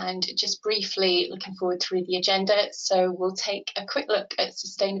 And just briefly looking forward through the agenda. So we'll take a quick look at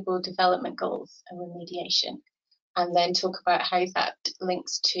sustainable development goals and remediation, and then talk about how that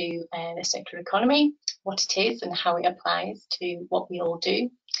links to the circular economy, what it is and how it applies to what we all do.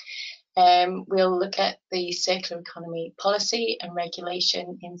 We'll look at the circular economy policy and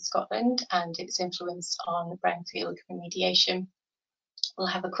regulation in Scotland and its influence on brownfield remediation. We'll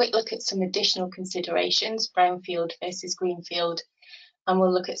have a quick look at some additional considerations, brownfield versus greenfield, and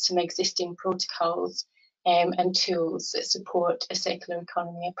we'll look at some existing protocols and tools that support a circular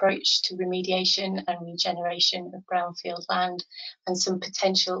economy approach to remediation and regeneration of brownfield land, and some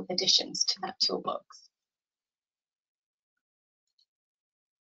potential additions to that toolbox.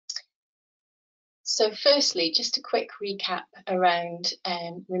 So firstly, just a quick recap around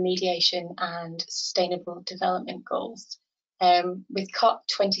remediation and sustainable development goals. With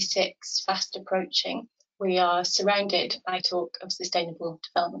COP26 fast approaching, we are surrounded by talk of sustainable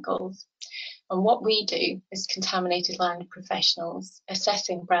development goals. And what we do as contaminated land professionals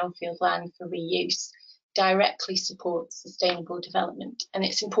assessing brownfield land for reuse directly supports sustainable development. And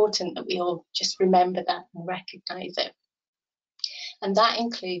it's important that we all just remember that and recognise it. And that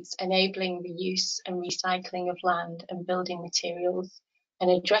includes enabling the use and recycling of land and building materials, and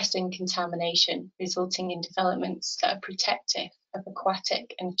addressing contamination resulting in developments that are protective of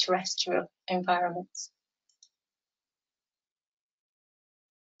aquatic and terrestrial environments.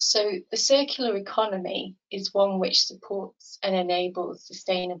 So the circular economy is one which supports and enables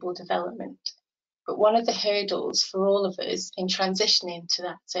sustainable development. But one of the hurdles for all of us in transitioning to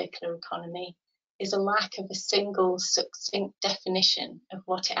that circular economy is a lack of a single succinct definition of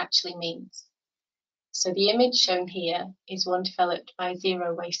what it actually means. So the image shown here is one developed by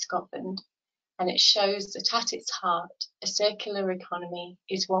Zero Waste Scotland, and it shows that at its heart, a circular economy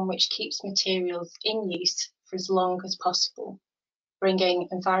is one which keeps materials in use for as long as possible, bringing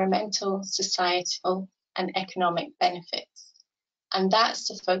environmental, societal and economic benefits. And that's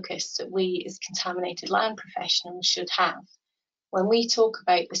the focus that we as contaminated land professionals should have. When we talk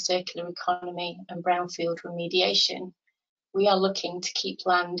about the circular economy and brownfield remediation, we are looking to keep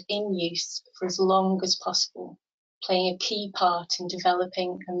land in use for as long as possible, playing a key part in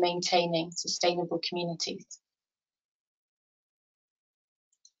developing and maintaining sustainable communities.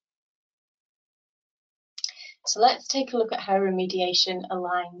 So let's take a look at how remediation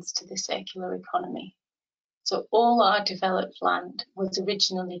aligns to the circular economy. So all our developed land was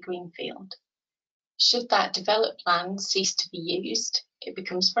originally greenfield. Should that developed land cease to be used, it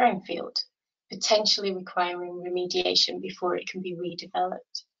becomes brownfield, potentially requiring remediation before it can be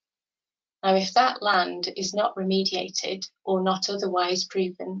redeveloped. Now, if that land is not remediated or not otherwise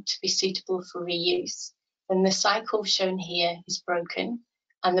proven to be suitable for reuse, then the cycle shown here is broken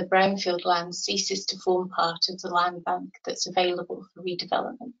and the brownfield land ceases to form part of the land bank that's available for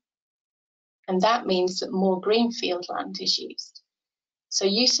redevelopment. And that means that more greenfield land is used. So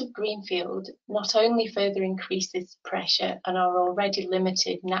use of greenfield not only further increases pressure on our already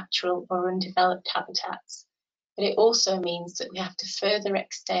limited natural or undeveloped habitats, but it also means that we have to further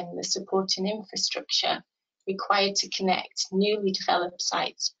extend the supporting infrastructure required to connect newly developed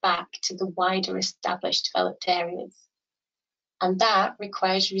sites back to the wider established developed areas. And that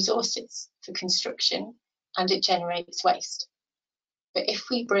requires resources for construction, and it generates waste. But if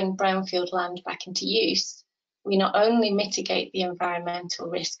we bring brownfield land back into use, we not only mitigate the environmental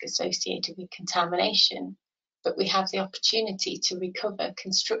risk associated with contamination, but we have the opportunity to recover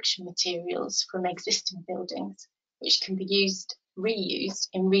construction materials from existing buildings, which can be reused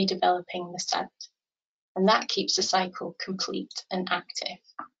in redeveloping the site. And that keeps the cycle complete and active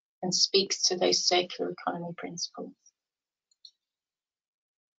and speaks to those circular economy principles.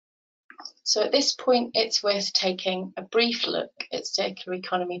 So at this point, it's worth taking a brief look at circular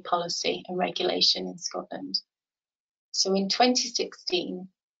economy policy and regulation in Scotland. So in 2016,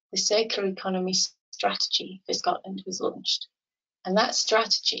 the Circular Economy Strategy for Scotland was launched. And that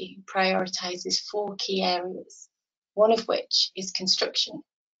strategy prioritises 4 key areas, one of which is construction,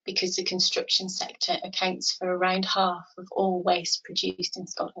 because the construction sector accounts for around half of all waste produced in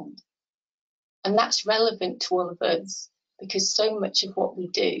Scotland. And that's relevant to all of us, because so much of what we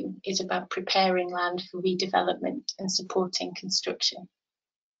do is about preparing land for redevelopment and supporting construction.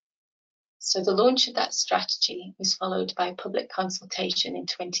 So the launch of that strategy was followed by a public consultation in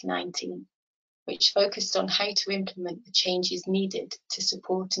 2019, which focused on how to implement the changes needed to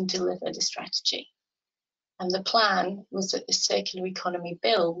support and deliver the strategy. And the plan was that the Circular Economy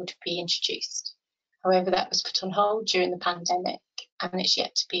Bill would be introduced. However, that was put on hold during the pandemic, and it's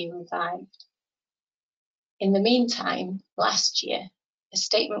yet to be revived. In the meantime, last year, a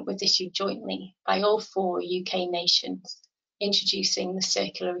statement was issued jointly by all 4 UK nations introducing the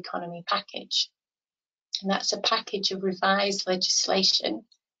Circular Economy Package. And that's a package of revised legislation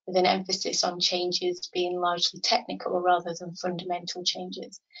with an emphasis on changes being largely technical rather than fundamental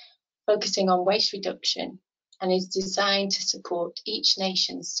changes, focusing on waste reduction, and is designed to support each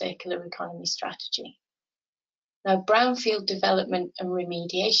nation's circular economy strategy. Now, brownfield development and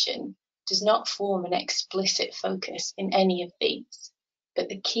remediation does not form an explicit focus in any of these, but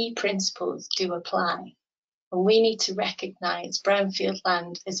the key principles do apply. And we need to recognise brownfield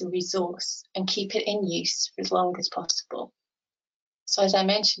land as a resource and keep it in use for as long as possible. So as I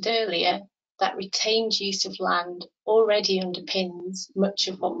mentioned earlier, that retained use of land already underpins much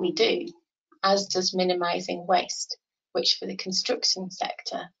of what we do, as does minimising waste, which for the construction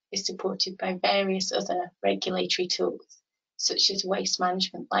sector is supported by various other regulatory tools, such as waste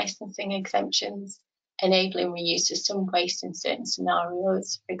management licensing exemptions, enabling reuse of some waste in certain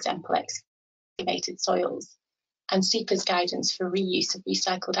scenarios, for example, excavated soils, and SEPA's guidance for reuse of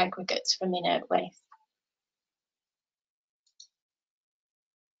recycled aggregates from inert waste.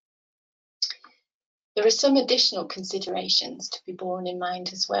 There are some additional considerations to be borne in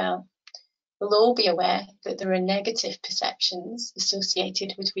mind as well. We'll all be aware that there are negative perceptions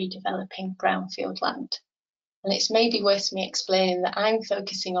associated with redeveloping brownfield land. And it's maybe worth me explaining that I'm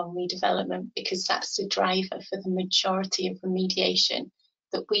focusing on redevelopment because that's the driver for the majority of remediation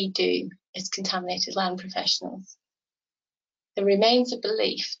that we do as contaminated land professionals. There remains a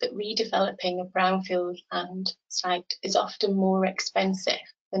belief that redeveloping a brownfield land site is often more expensive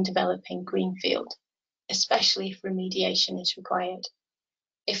than developing greenfield, especially if remediation is required.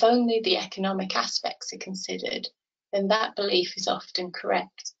 If only the economic aspects are considered, then that belief is often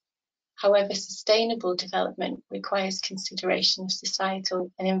correct. However, sustainable development requires consideration of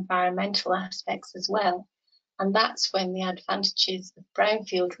societal and environmental aspects as well, and that's when the advantages of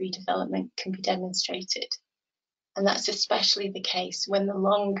brownfield redevelopment can be demonstrated. And that's especially the case when the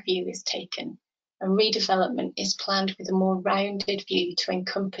long view is taken and redevelopment is planned with a more rounded view to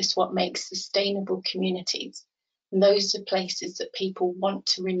encompass what makes sustainable communities. And those are places that people want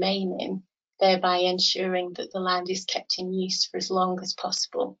to remain in, thereby ensuring that the land is kept in use for as long as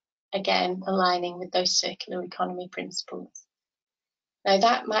possible, again aligning with those circular economy principles. Now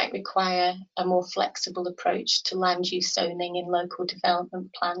that might require a more flexible approach to land use zoning in local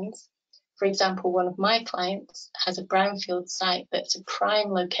development plans. For example, one of my clients has a brownfield site that's a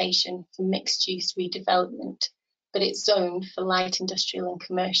prime location for mixed-use redevelopment, but it's zoned for light industrial and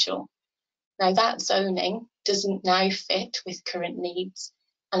commercial. Now that zoning doesn't now fit with current needs,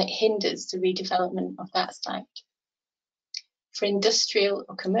 and it hinders the redevelopment of that site. For industrial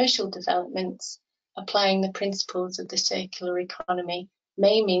or commercial developments, applying the principles of the circular economy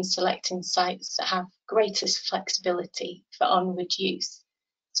may mean selecting sites that have greatest flexibility for onward use,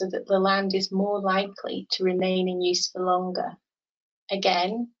 so that the land is more likely to remain in use for longer.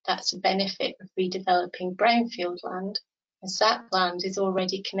 Again, that's a benefit of redeveloping brownfield land, as that land is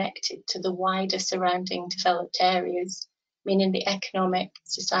already connected to the wider surrounding developed areas, meaning the economic,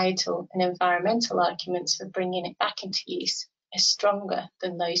 societal and environmental arguments for bringing it back into use are stronger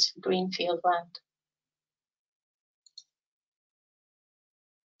than those for greenfield land.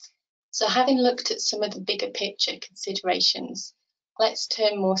 So having looked at some of the bigger picture considerations, let's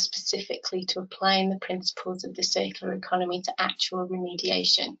turn more specifically to applying the principles of the circular economy to actual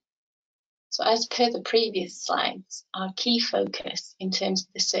remediation. So as per the previous slides, our key focus in terms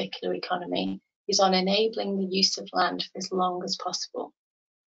of the circular economy is on enabling the use of land for as long as possible.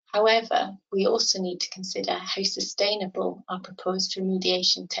 However, we also need to consider how sustainable our proposed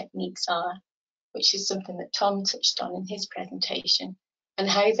remediation techniques are, which is something that Tom touched on in his presentation, and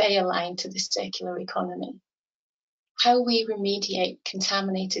how they align to the circular economy. How we remediate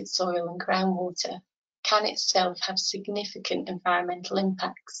contaminated soil and groundwater can itself have significant environmental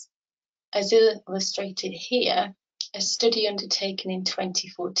impacts. As illustrated here, a study undertaken in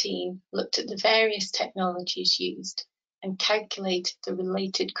 2014 looked at the various technologies used and calculated the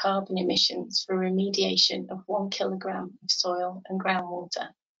related carbon emissions for remediation of 1 kilogram of soil and groundwater.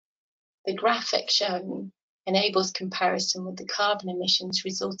 The graphic shown enables comparison with the carbon emissions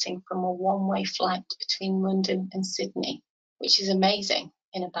resulting from a one-way flight between London and Sydney, which is amazing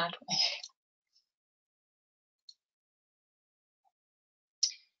in a bad way.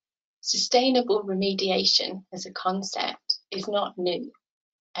 Sustainable remediation as a concept is not new.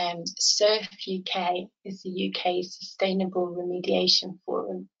 SURF UK is the UK's Sustainable Remediation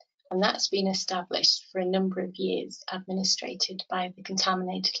Forum, and that's been established for a number of years, administrated by the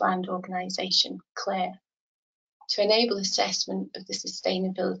Contaminated Land Organisation, CLARE. To enable assessment of the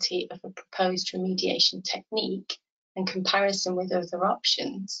sustainability of a proposed remediation technique and comparison with other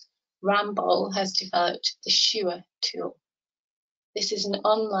options, Ramboll has developed the SURE tool. This is an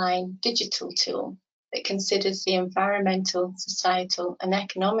online digital tool that considers the environmental, societal, and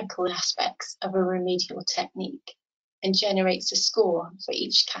economical aspects of a remedial technique and generates a score for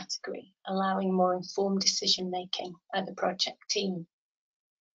each category, allowing more informed decision-making by the project team.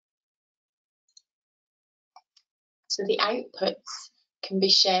 So the outputs can be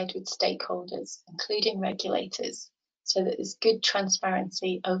shared with stakeholders, including regulators, so that there's good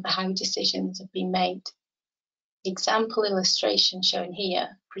transparency over how decisions have been made. The example illustration shown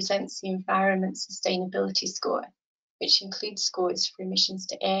here presents the Environment Sustainability Score, which includes scores for emissions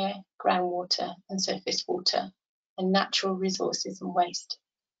to air, groundwater and surface water, and natural resources and waste.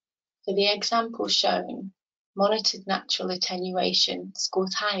 For the example shown, monitored natural attenuation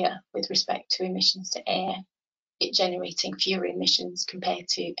scores higher with respect to emissions to air, it generating fewer emissions compared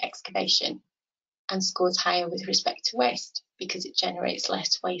to excavation, and scores higher with respect to waste because it generates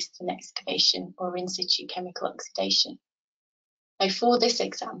less waste than excavation or in situ chemical oxidation. Now, for this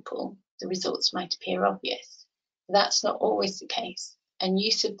example, the results might appear obvious, but that's not always the case, and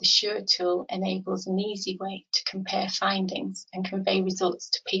use of the SURE tool enables an easy way to compare findings and convey results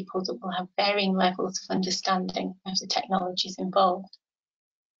to people that will have varying levels of understanding of the technologies involved.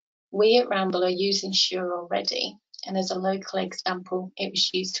 We at Ramboll are using SURE already, and as a local example, it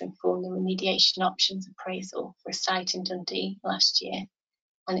was used to inform the remediation options appraisal for a site in Dundee last year,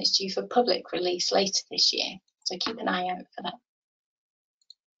 and it's due for public release later this year, so keep an eye out for that.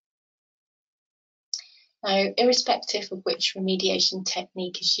 Now, irrespective of which remediation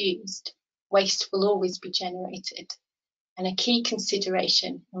technique is used, waste will always be generated, and a key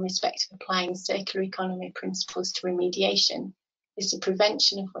consideration in respect of applying circular economy principles to remediation is the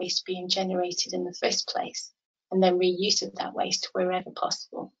prevention of waste being generated in the first place, and then reuse of that waste wherever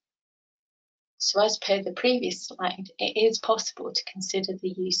possible. So as per the previous slide, it is possible to consider the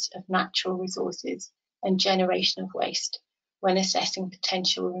use of natural resources and generation of waste when assessing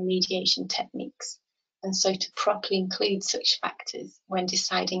potential remediation techniques, and so to properly include such factors when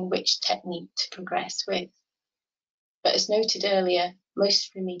deciding which technique to progress with. But as noted earlier,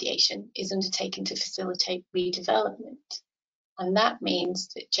 most remediation is undertaken to facilitate redevelopment. And that means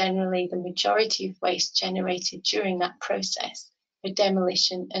that generally the majority of waste generated during that process are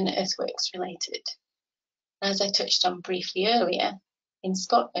demolition and earthworks related. As I touched on briefly earlier, in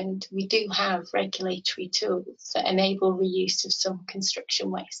Scotland we do have regulatory tools that enable reuse of some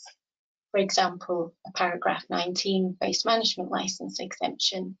construction waste. For example, a paragraph 19 waste management licence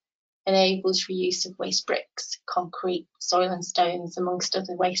exemption enables reuse of waste bricks, concrete, soil and stones, amongst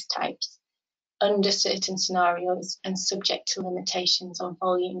other waste types, under certain scenarios and subject to limitations on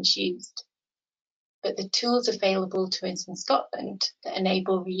volumes used. But the tools available to us in Scotland that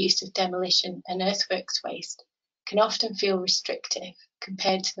enable reuse of demolition and earthworks waste can often feel restrictive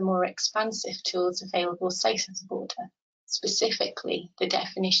compared to the more expansive tools available south of the border, specifically the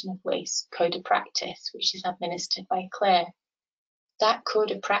Definition of Waste Code of Practice, which is administered by CLARE. That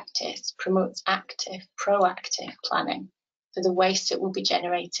Code of Practice promotes active, proactive planning for the waste that will be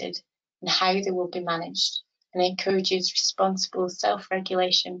generated and how they will be managed, and encourages responsible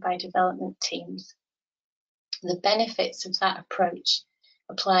self-regulation by development teams. The benefits of that approach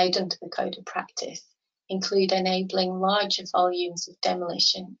applied under the Code of Practice include enabling larger volumes of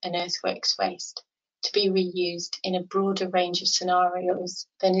demolition and earthworks waste to be reused in a broader range of scenarios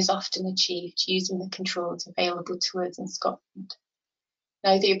than is often achieved using the controls available to us in Scotland.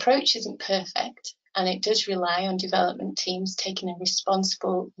 Now, the approach isn't perfect, and it does rely on development teams taking a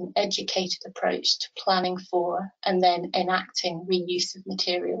responsible and educated approach to planning for and then enacting reuse of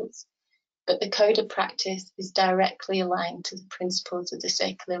materials. But the Code of Practice is directly aligned to the principles of the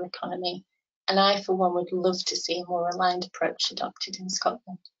circular economy and I, for one, would love to see a more aligned approach adopted in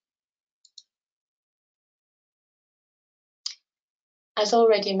Scotland. As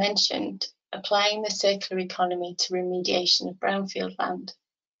already mentioned, applying the circular economy to remediation of brownfield land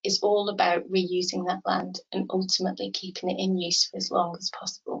is all about reusing that land and ultimately keeping it in use for as long as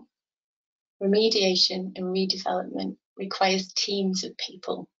possible. Remediation and redevelopment requires teams of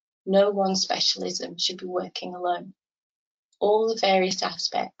people. No one specialism should be working alone. All the various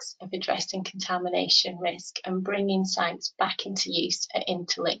aspects of addressing contamination risk and bringing sites back into use are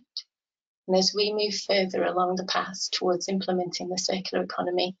interlinked. And as we move further along the path towards implementing the circular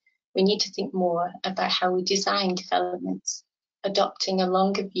economy, we need to think more about how we design developments, adopting a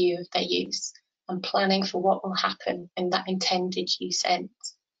longer view of their use and planning for what will happen when that intended use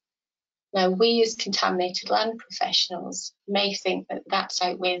ends. Now, we as contaminated land professionals may think that that's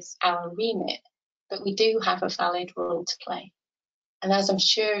outweighs our remit, but we do have a valid role to play. And as I'm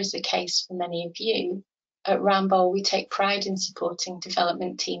sure is the case for many of you, at Ramboll we take pride in supporting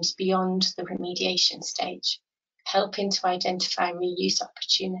development teams beyond the remediation stage, helping to identify reuse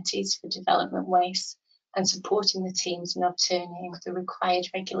opportunities for development waste and supporting the teams in obtaining the required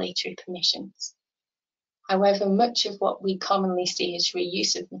regulatory permissions. However, much of what we commonly see as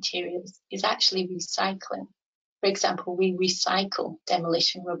reuse of materials is actually recycling. For example, we recycle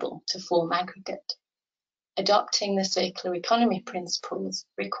demolition rubble to form aggregate. Adopting the circular economy principles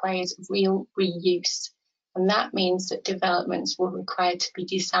requires real reuse, and that means that developments will require to be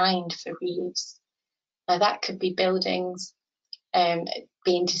designed for reuse. Now, that could be buildings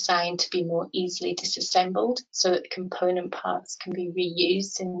being designed to be more easily disassembled so that component parts can be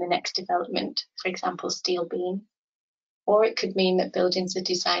reused in the next development, for example, steel beam. Or it could mean that buildings are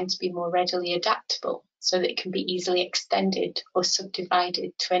designed to be more readily adaptable so that it can be easily extended or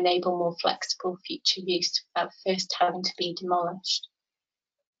subdivided to enable more flexible future use without first having to be demolished.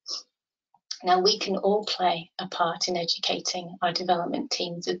 Now, we can all play a part in educating our development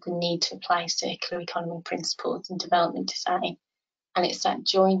teams of the need to apply circular economy principles in development design. And it's that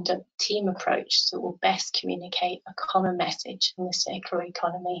joined up team approach that will best communicate a common message in the circular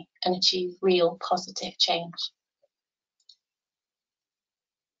economy and achieve real positive change.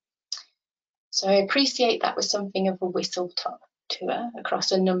 So I appreciate that was something of a whistle-top tour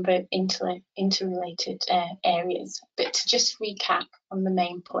across a number of interrelated areas, but to just recap on the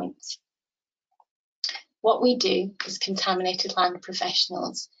main points. What we do as contaminated land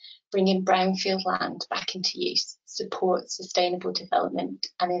professionals, bringing brownfield land back into use, supports sustainable development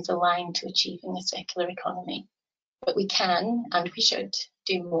and is aligned to achieving a circular economy. But we can and we should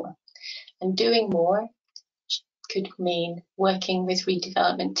do more. And doing more could mean working with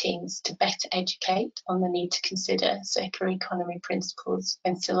redevelopment teams to better educate on the need to consider circular economy principles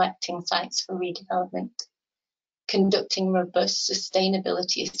when selecting sites for redevelopment, conducting robust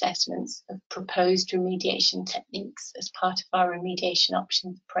sustainability assessments of proposed remediation techniques as part of our remediation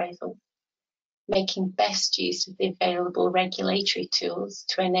options appraisal, making best use of the available regulatory tools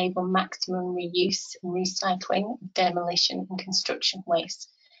to enable maximum reuse and recycling of demolition and construction waste,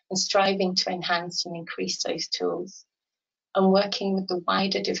 and striving to enhance and increase those tools, and working with the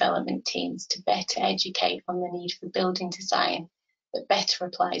wider development teams to better educate on the need for building design that better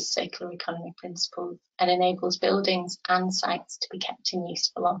applies circular economy principles and enables buildings and sites to be kept in use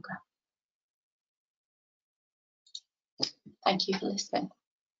for longer. Thank you for listening.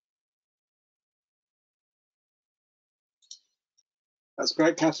 That's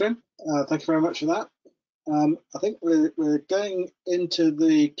great, Catherine. Thank you very much for that. I think we're going into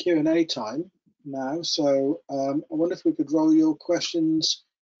the Q&A time now, so I wonder if we could roll your questions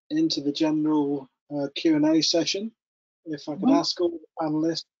into the general Q&A session. If I could ask all the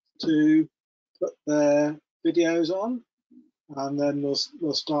panelists to put their videos on, and then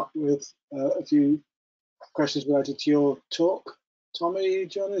we'll start with a few questions related to your talk. Tommy,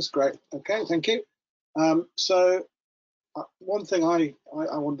 John, is great. Okay, thank you. So one thing I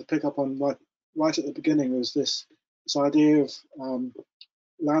wanted to pick up on right at the beginning was this idea of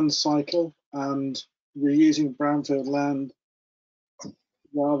land cycle and reusing brownfield land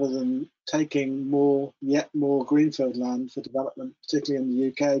rather than taking yet more greenfield land for development, particularly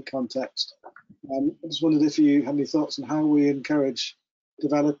in the UK context. I just wondered if you had any thoughts on how we encourage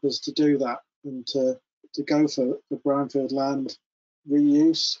developers to do that and to go for brownfield land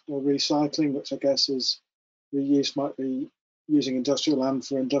reuse or recycling, which I guess is reuse might be using industrial land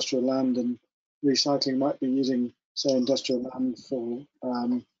for industrial land, and recycling might be using, say, industrial land for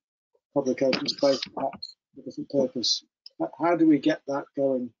public open space, perhaps for a different purpose. How do we get that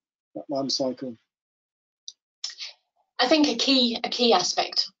going, that land cycle? I think a key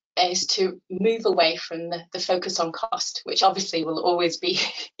aspect is to move away from the focus on cost, which obviously will always be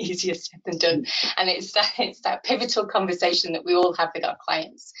easier said than done. And it's that pivotal conversation that we all have with our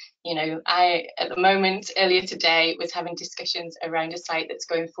clients. You know, I, at the moment, earlier today, was having discussions around a site that's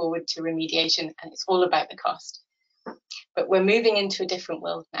going forward to remediation, and it's all about the cost. But we're moving into a different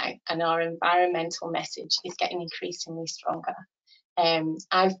world now, and our environmental message is getting increasingly stronger.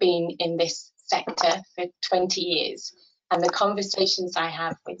 I've been in this sector for 20 years, and the conversations I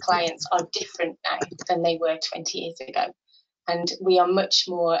have with clients are different now than they were 20 years ago. And we are much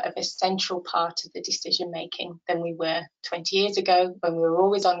more of a central part of the decision making than we were 20 years ago, when we were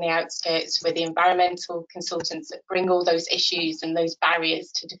always on the outskirts with the environmental consultants that bring all those issues and those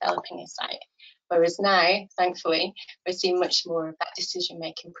barriers to developing a site. Whereas now, thankfully, we're seeing much more of that decision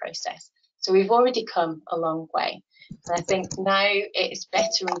making process. So we've already come a long way. And I think now it is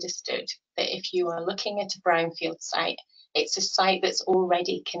better understood that if you are looking at a brownfield site, it's a site that's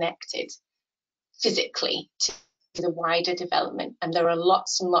already connected physically to the wider development, and there are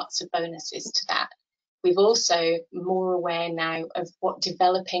lots and lots of bonuses to that. We've also more aware now of what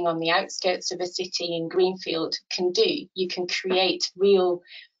developing on the outskirts of a city in greenfield can do. You can create real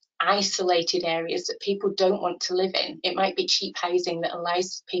isolated areas that people don't want to live in. It might be cheap housing that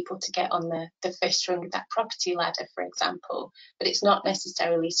allows people to get on the first rung of that property ladder, for example, but it's not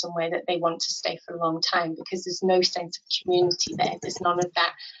necessarily somewhere that they want to stay for a long time, because there's no sense of community there. There's none of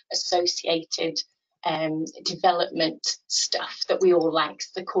that associated development stuff that we all like,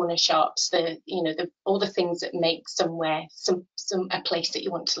 the corner shops, all the things that make somewhere a place that you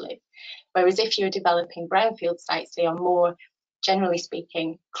want to live. Whereas if you're developing brownfield sites, they are more, generally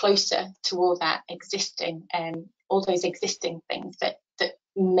speaking, closer to all that existing, all those existing things that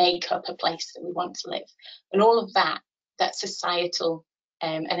make up a place that we want to live. And all of that societal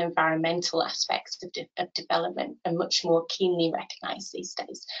and environmental aspects of development are much more keenly recognised these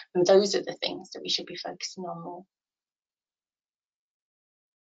days. And those are the things that we should be focusing on more.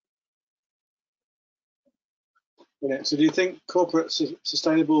 Yeah, so do you think corporate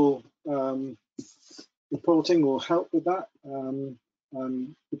sustainable reporting will help with that?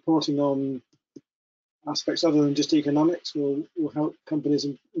 Reporting on aspects other than just economics will help companies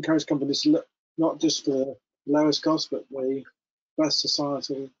and encourage companies to look not just for the lowest cost, but the best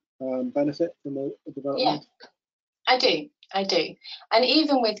societal benefit from the development. Yeah, I do. And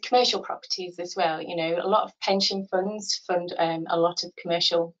even with commercial properties as well, you know, a lot of pension funds fund a lot of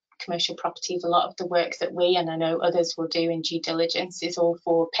commercial properties. A lot of the work that we, and I know others, will do in due diligence is all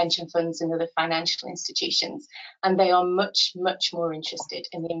for pension funds and other financial institutions, and they are much more interested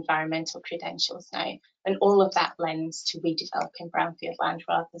in the environmental credentials now, and all of that lends to redeveloping brownfield land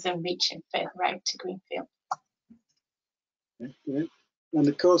rather than reaching further out to greenfield. Okay, and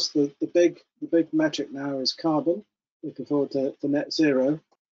of course the big metric now is carbon. Looking forward to net zero,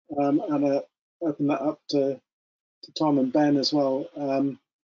 and open that up to Tom and Ben as well.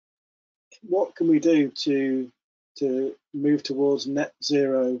 What can we do to move towards net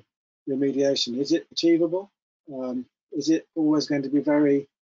zero remediation? Is it achievable? Is it always going to be very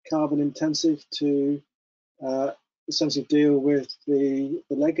carbon intensive to essentially deal with the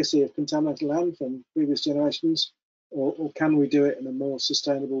legacy of contaminated land from previous generations, or can we do it in a more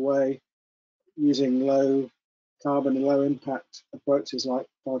sustainable way using low carbon and low impact approaches like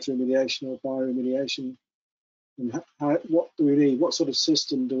forest remediation or bioremediation? And what do we need? What sort of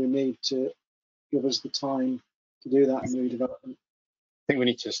system do we need to give us the time to do that in redevelopment? I think we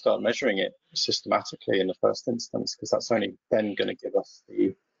need to start measuring it systematically in the first instance, because that's only then going to give us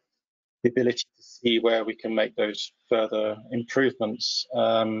the ability to see where we can make those further improvements.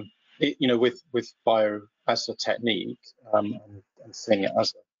 You know, with bio as a technique, and seeing it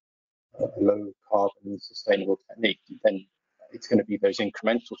as a low carbon sustainable technique, then it's going to be those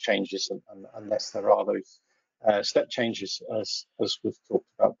incremental changes, and unless there are those step changes, as was talked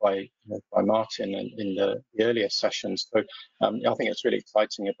about by Martin in the earlier sessions. So I think it's really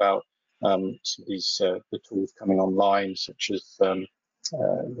exciting about some of these the tools coming online, such as the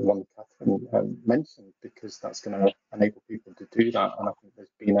one Catherine mentioned, because that's going to enable people to do that. And I think there's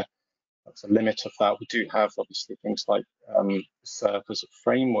been that's a limit of that. We do have obviously things like SERP as a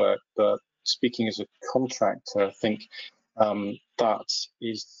framework, but speaking as a contractor, I think that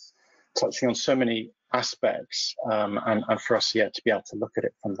is touching on so many aspects, and for us, to be able to look at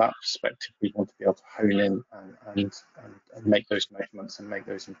it from that perspective, we want to be able to hone in and make those measurements and make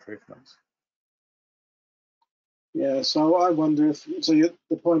those improvements. Yeah, so I wonder if the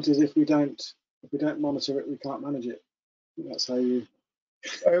point is if we don't monitor it, we can't manage it. That's how you.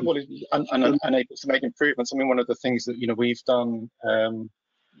 Well, and unable to make improvements. I mean, one of the things that we've done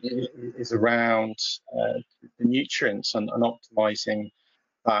is around the nutrients and optimizing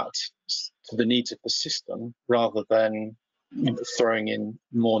that to the needs of the system rather than throwing in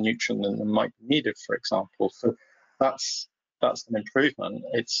more nutrient than might be needed, for example. So that's an improvement.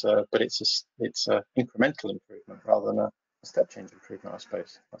 But it's a incremental improvement rather than a step change improvement, I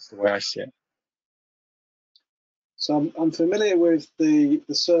suppose. That's the way I see it. So I'm familiar with the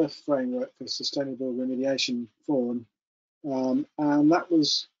SURF framework for Sustainable Remediation Forum, and it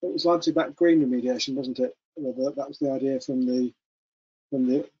was largely about green remediation, wasn't it? That was the idea from the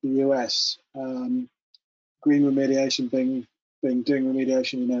US. Green remediation being doing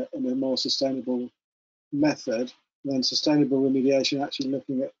remediation in a more sustainable method, and then sustainable remediation actually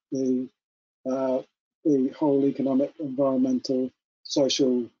looking at the whole economic, environmental,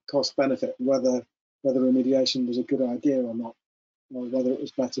 social cost benefit, whether remediation was a good idea or not, or whether it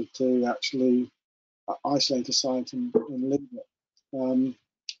was better to actually isolate a site and leave it.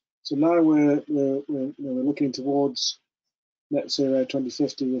 So now we're looking towards net zero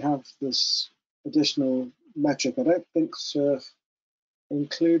 2050. We have this additional metric. I don't think SURF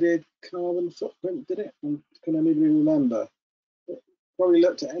included carbon footprint, did it? Can anybody remember? It probably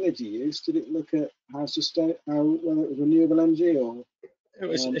looked at energy use. Did it look at whether it was renewable energy or?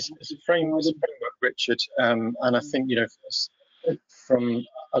 It's a framework, Richard, and I think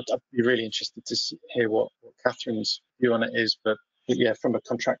I'd be really interested to hear what Catherine's view on it is, but yeah, from a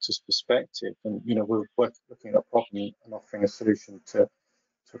contractor's perspective, and we're looking at a problem and offering a solution to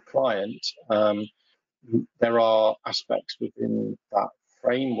a client. There are aspects within that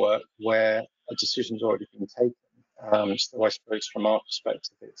framework where a decision's already been taken. So I suppose from our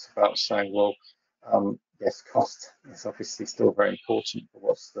perspective, it's about saying, well, yes, cost is obviously still very important, but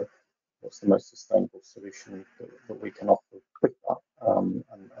what's the most sustainable solution that we can offer with that?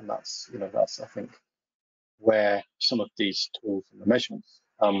 And that's I think where some of these tools and the measurements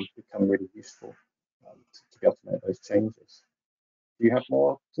become really useful to be able to make those changes. Do you have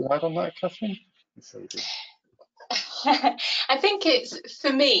more to add on that, Catherine? I'm sure you do. I think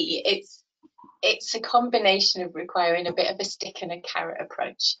for me, it's a combination of requiring a bit of a stick and a carrot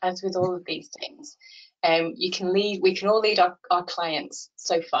approach, as with all of these things. We can all lead our clients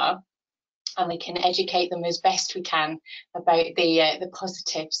so far, and we can educate them as best we can about the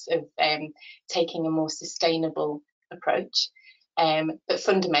positives of taking a more sustainable approach. But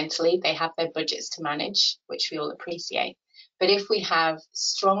fundamentally, they have their budgets to manage, which we all appreciate. But if we have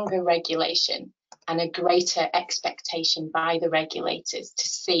stronger regulation and a greater expectation by the regulators to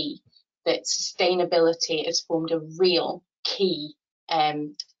see that sustainability has formed a real key,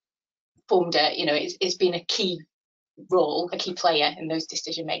 it's been a key role, a key player in those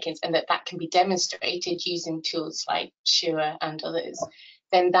decision makings, and that can be demonstrated using tools like SURE and others,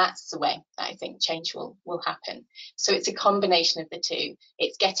 then that's the way that I think change will happen. So it's a combination of the two.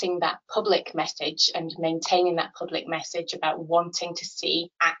 It's getting that public message and maintaining that public message about wanting to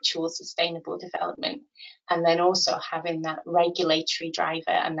see actual sustainable development, and then also having that regulatory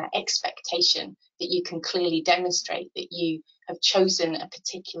driver and that expectation that you can clearly demonstrate that you have chosen a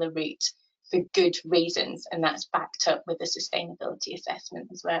particular route for good reasons, and that's backed up with a sustainability assessment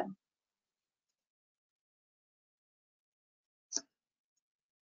as well.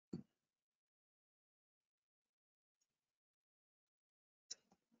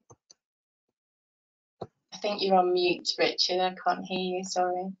 I think you're on mute, Richard. I can't hear you,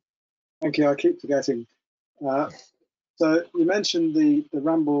 sorry. Thank you, I keep forgetting. So you mentioned the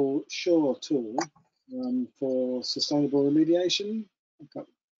Ramboll Shore tool for sustainable remediation.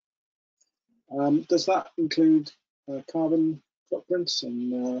 Does that include carbon footprints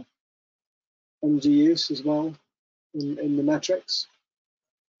and energy use as well in the metrics?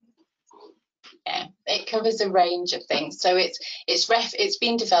 Yeah, it covers a range of things. So it's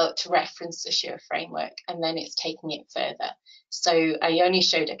been developed to reference the SURE framework, and then it's taking it further. So I only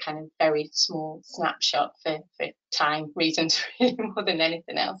showed a kind of very small snapshot for time reasons more than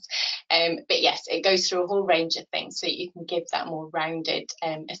anything else. But yes, it goes through a whole range of things so you can give that more rounded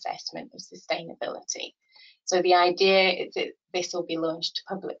assessment of sustainability. So the idea is that this will be launched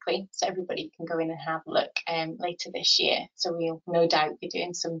publicly, so everybody can go in and have a look later this year. So we'll no doubt be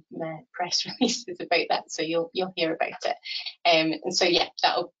doing some press releases about that, so you'll hear about it. And so yeah,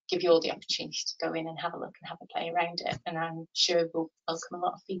 that'll give you all the opportunity to go in and have a look and have a play around it. And I'm sure we'll welcome a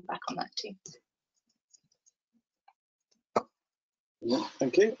lot of feedback on that too. Yeah,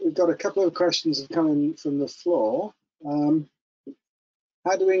 thank you. We've got a couple of questions coming from the floor.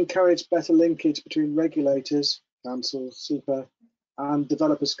 How do we encourage better linkage between regulators, council, super, and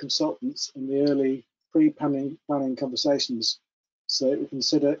developers consultants in the early pre-planning conversations, so that we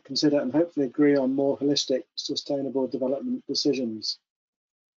consider and hopefully agree on more holistic, sustainable development decisions?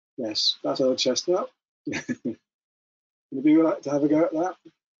 Yes, that's old chestnut. Would you like to have a go at that?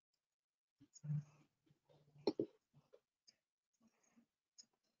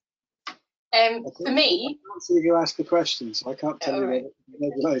 For me, I can't see who asked the questions, so I can't tell you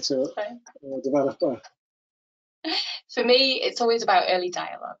whether it's a regulator or a developer. For me, it's always about early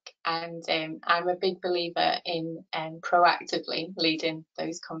dialogue, and I'm a big believer in proactively leading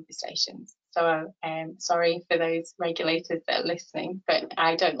those conversations. So sorry for those regulators that are listening, but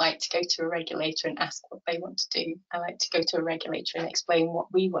I don't like to go to a regulator and ask what they want to do. I like to go to a regulator and explain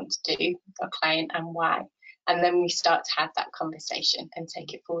what we want to do with our client and why. And then we start to have that conversation and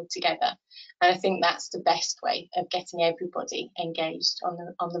take it forward together. And I think that's the best way of getting everybody engaged on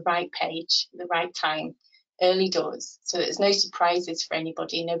the right page, the right time, early doors, so there's no surprises for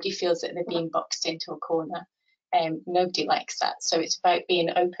anybody. Nobody feels that they're being boxed into a corner. Nobody likes that. So it's about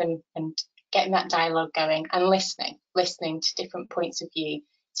being open and getting that dialogue going and listening to different points of view,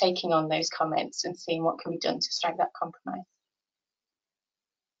 taking on those comments and seeing what can be done to strike that compromise.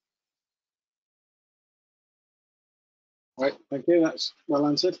 Right, thank you. That's well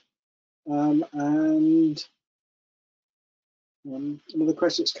answered. And another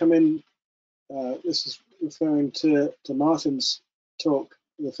question that's come in. This is referring to Martin's talk,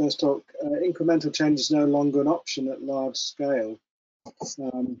 the first talk. Incremental change is no longer an option at large scale.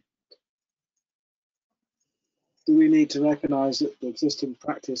 Do we need to recognise that the existing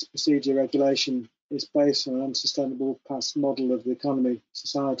practice, procedure, regulation is based on an unsustainable past model of the economy,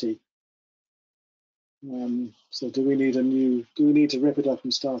 society? So do we need to rip it up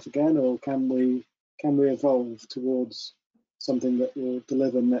and start again, or can we evolve towards something that will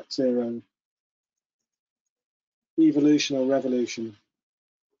deliver net zero? Evolution or revolution?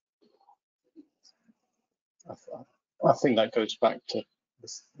 I think that goes back to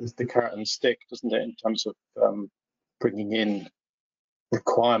the carrot and stick, doesn't it, in terms of bringing in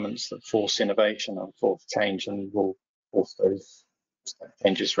requirements that force innovation and force change, and will force those step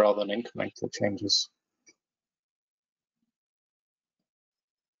changes rather than incremental changes.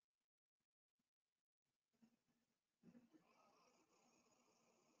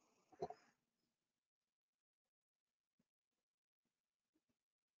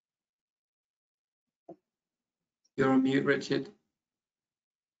 You're on mute, Richard.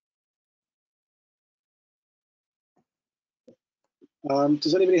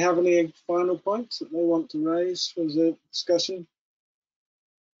 Does anybody have any final points that they want to raise for the discussion?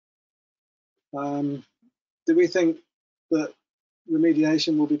 Do we think that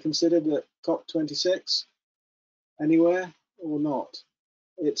remediation will be considered at COP26 anywhere or not?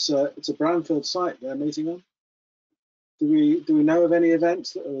 It's a brownfield site they're meeting on. Do we know of any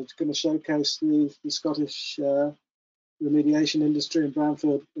events that are going to showcase the Scottish remediation industry and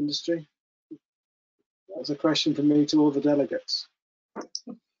brownfield industry? That's a question from me to all the delegates.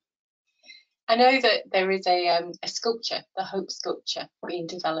 I know that there is a sculpture, the Hope sculpture, being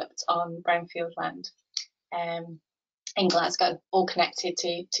developed on brownfield land in Glasgow, all connected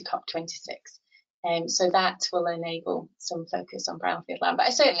to COP26. So that will enable some focus on brownfield land. But I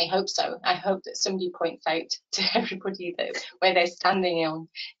certainly hope so. I hope that somebody points out to everybody that where they're standing on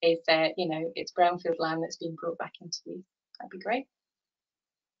is, it's brownfield land that's being brought back into use. That'd be great.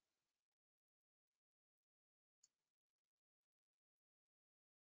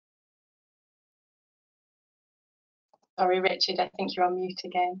 Sorry, Richard, I think you're on mute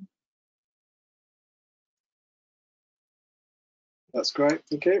again. That's great,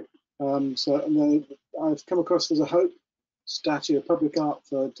 thank you. So I've come across there's a Hope statue, a public art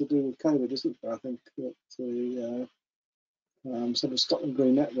to do with COVID, isn't there? I think that the sort of Scotland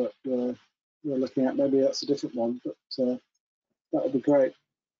Green Network we're looking at. Maybe that's a different one, but that would be great.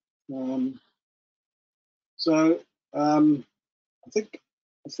 I think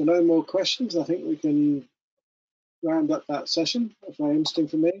if there are no more questions, I think we can round up that session. That's very interesting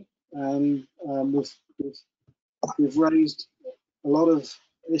for me, and we've raised a lot of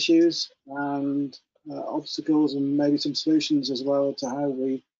issues and obstacles, and maybe some solutions as well to how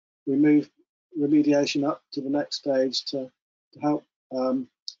we move remediation up to the next stage to help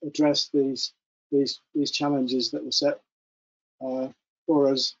address these challenges that were set for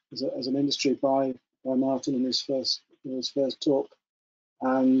us as an industry by Martin in his first talk,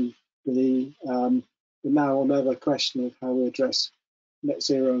 and the now or never question of how we address net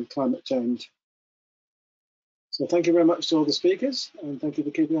zero and climate change. So thank you very much to all the speakers, and thank you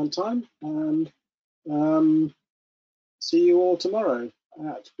for keeping on time, and see you all tomorrow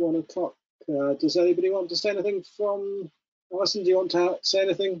at 1 o'clock. Does anybody want to say anything from Alison? Do you want to say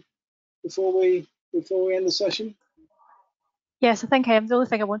anything before we end the session? Yes, I think the only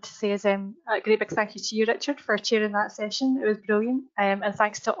thing I want to say is a great big thank you to you, Richard, for chairing that session. It was brilliant. And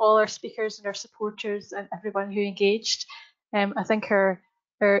thanks to all our speakers and our supporters and everyone who engaged. I think our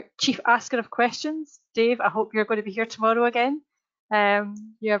chief asker of questions, Dave, I hope you're going to be here tomorrow again.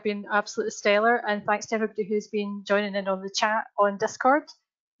 You have been absolutely stellar, and thanks to everybody who's been joining in on the chat on Discord.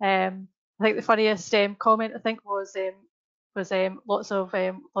 I think the funniest comment I think was lots of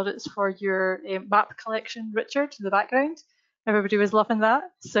audits for your map collection, Richard, in the background. Everybody was loving that.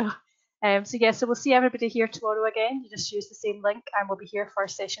 So we'll see everybody here tomorrow again. You just use the same link, and we'll be here for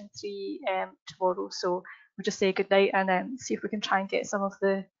session 3 tomorrow. So we'll just say good night and see if we can try and get some of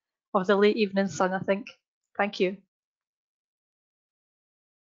the late evening sun, I think. Thank you.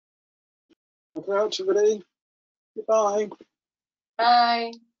 Thank you, everybody. Goodbye.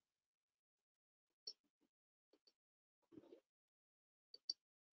 Bye.